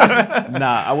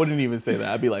 Nah, I wouldn't even say that.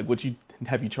 I'd be like,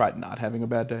 have you tried not having a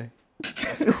bad day?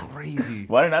 That's crazy.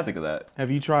 Why didn't I think of that?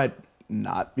 Have you tried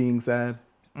not being sad?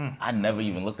 I never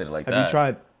even looked at it like Have that. you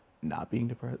tried not being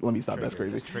depressed? Let me stop. That's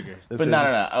crazy. Trigger. That's But crazy.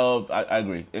 no. Oh, I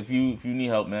agree. If you need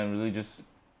help, man, really just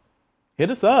Hit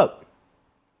us up.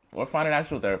 or find an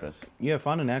actual therapist. Yeah,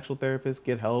 find an actual therapist,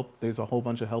 get help. There's a whole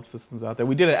bunch of help systems out there.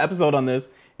 We did an episode on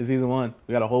this in season 1.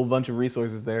 We got a whole bunch of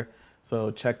resources there. So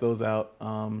check those out.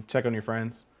 Check on your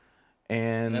friends.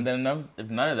 And And then if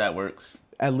none of that works,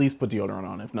 at least put deodorant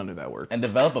on if none of that works. and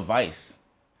develop a vice.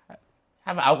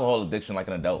 Have an alcohol addiction like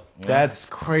an adult. You know? That's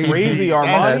Crazy. crazy,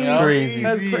 Armani. That's crazy.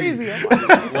 That's crazy.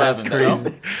 Armani. That's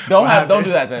crazy. Don't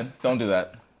do that then. Don't do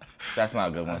that. That's not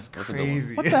a good one. What's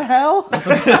Crazy. What the hell? a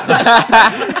good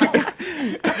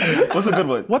one? What's a good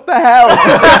one? What the hell?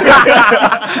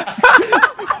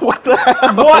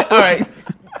 What? All right.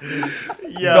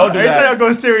 Yeah, Don't do every that. time I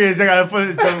go serious, I gotta put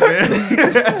a joke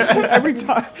in.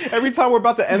 every time we're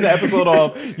about to end the episode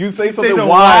off, you say something Say some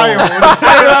wild.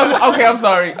 Okay, I'm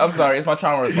sorry. It's my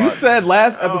trauma You response. said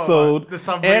last episode, the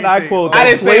submarine and I thing. quote, I that I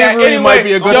didn't say that slavery anyway. might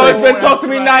be a good Yo, thing. it's been talk to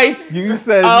me That's nice. You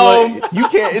said like, you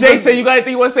can't. Jason, you got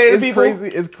anything you want to say to it's people? crazy.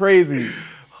 It's crazy.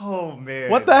 Oh man.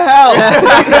 What the hell?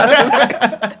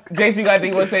 Jason, you got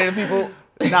anything you want to say to people?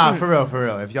 Nah, for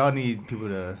real. If y'all need people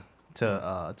to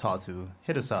talk to,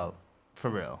 hit us up. For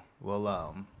real.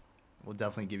 We'll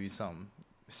definitely give you some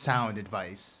sound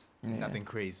advice. Nothing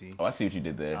crazy. Oh, I see what you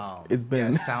did there. It's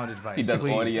been- sound advice. He does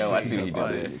please, audio. I see what he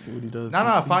please. did there. See what he does.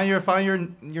 No. Find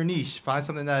your niche. Find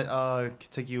something that can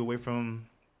take you away from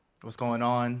what's going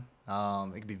on.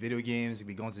 It could be video games. It could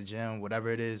be going to the gym. Whatever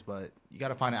it is, but you got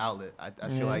to find an outlet. I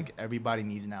feel like everybody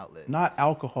needs an outlet. Not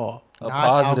alcohol. A Not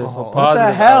positive, alcohol. a What What the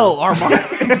positive hell,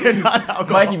 Armani? Not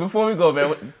alcohol. Mikey, before we go,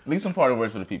 man, leave some parting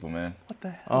words for the people, man.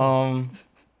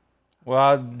 Well,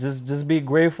 I just be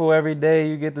grateful every day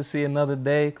you get to see another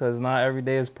day, because not every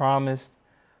day is promised.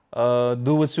 Do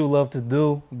what you love to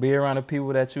do. Be around the people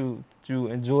that you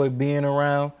enjoy being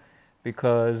around,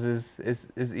 because it's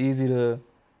easy to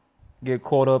get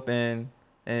caught up in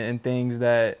things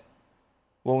that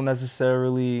won't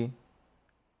necessarily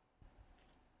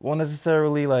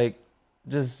like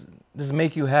just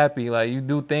make you happy. Like you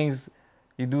do things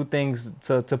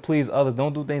to please others.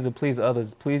 Don't do things to please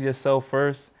others. Please yourself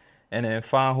first, and then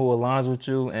find who aligns with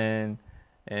you, and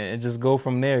and just go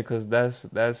from there, because that's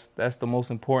the most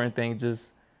important thing.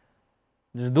 Just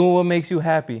doing what makes you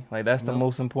happy. Like, that's the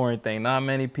most important thing. Not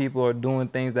many people are doing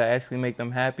things that actually make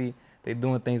them happy. They're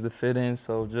doing things to fit in.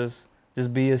 So just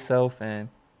be yourself and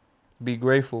be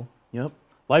grateful. Yep.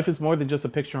 Life is more than just a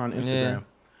picture on Instagram. Yeah.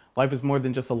 Life is more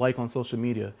than just a like on social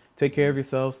media. Take care of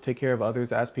yourselves. Take care of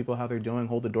others. Ask people how they're doing.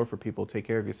 Hold the door for people. Take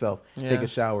care of yourself. Take a Yes.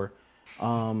 shower.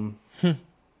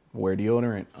 Wear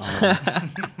deodorant.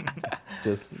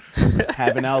 Just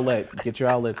have an outlet. Get your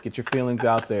outlet. Get your feelings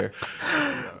out there.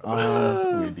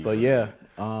 But yeah,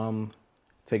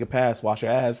 take a pass. Wash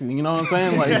your ass. You know what I'm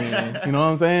saying? Like, you know what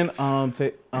I'm saying?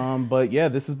 But yeah,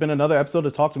 this has been another episode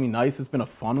of Talk to Me Nice. It's been a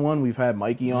fun one. We've had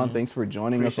Mikey on. Thanks for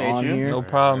joining us Appreciate on you. here. No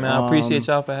problem, man. I appreciate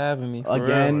y'all for having me. For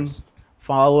Again, real.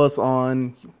 follow us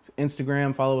on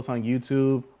Instagram, follow us on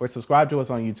YouTube, or subscribe to us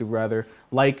on YouTube rather.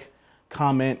 Like,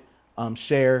 comment,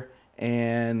 share,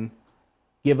 and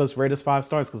give us, rate us 5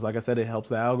 stars, because like I said, it helps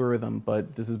the algorithm.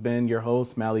 But this has been your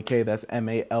host, Mally K. That's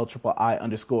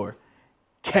MALII_K.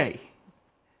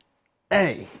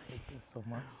 A. So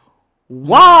much.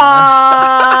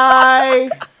 Why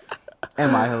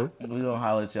am I host? We gonna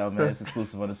holler at y'all, man. It's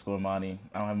exclusive_Monty.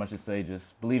 I don't have much to say.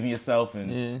 Just believe in yourself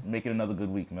and make it another good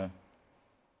week, man.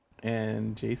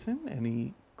 And Jason,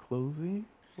 any closing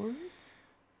words?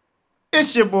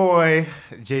 It's your boy,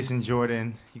 Jason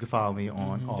Jordan. You can follow me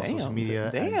on all Damn, social media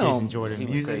damn. at Jason Jordan He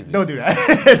went Music. crazy. Don't do that.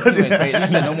 Don't He do that.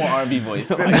 said no more R&B voice.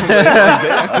 But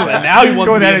now he wants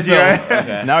Go to be that is himself. yeah.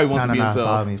 Okay. Now he wants to be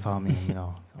Follow himself. me, you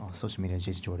know, on social media,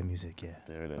 Jason Jordan Music. Yeah.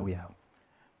 There it is. We out.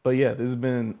 But yeah, this has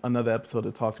been another episode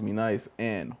of Talk to Me Nice,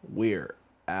 and we're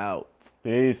out.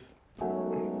 Peace.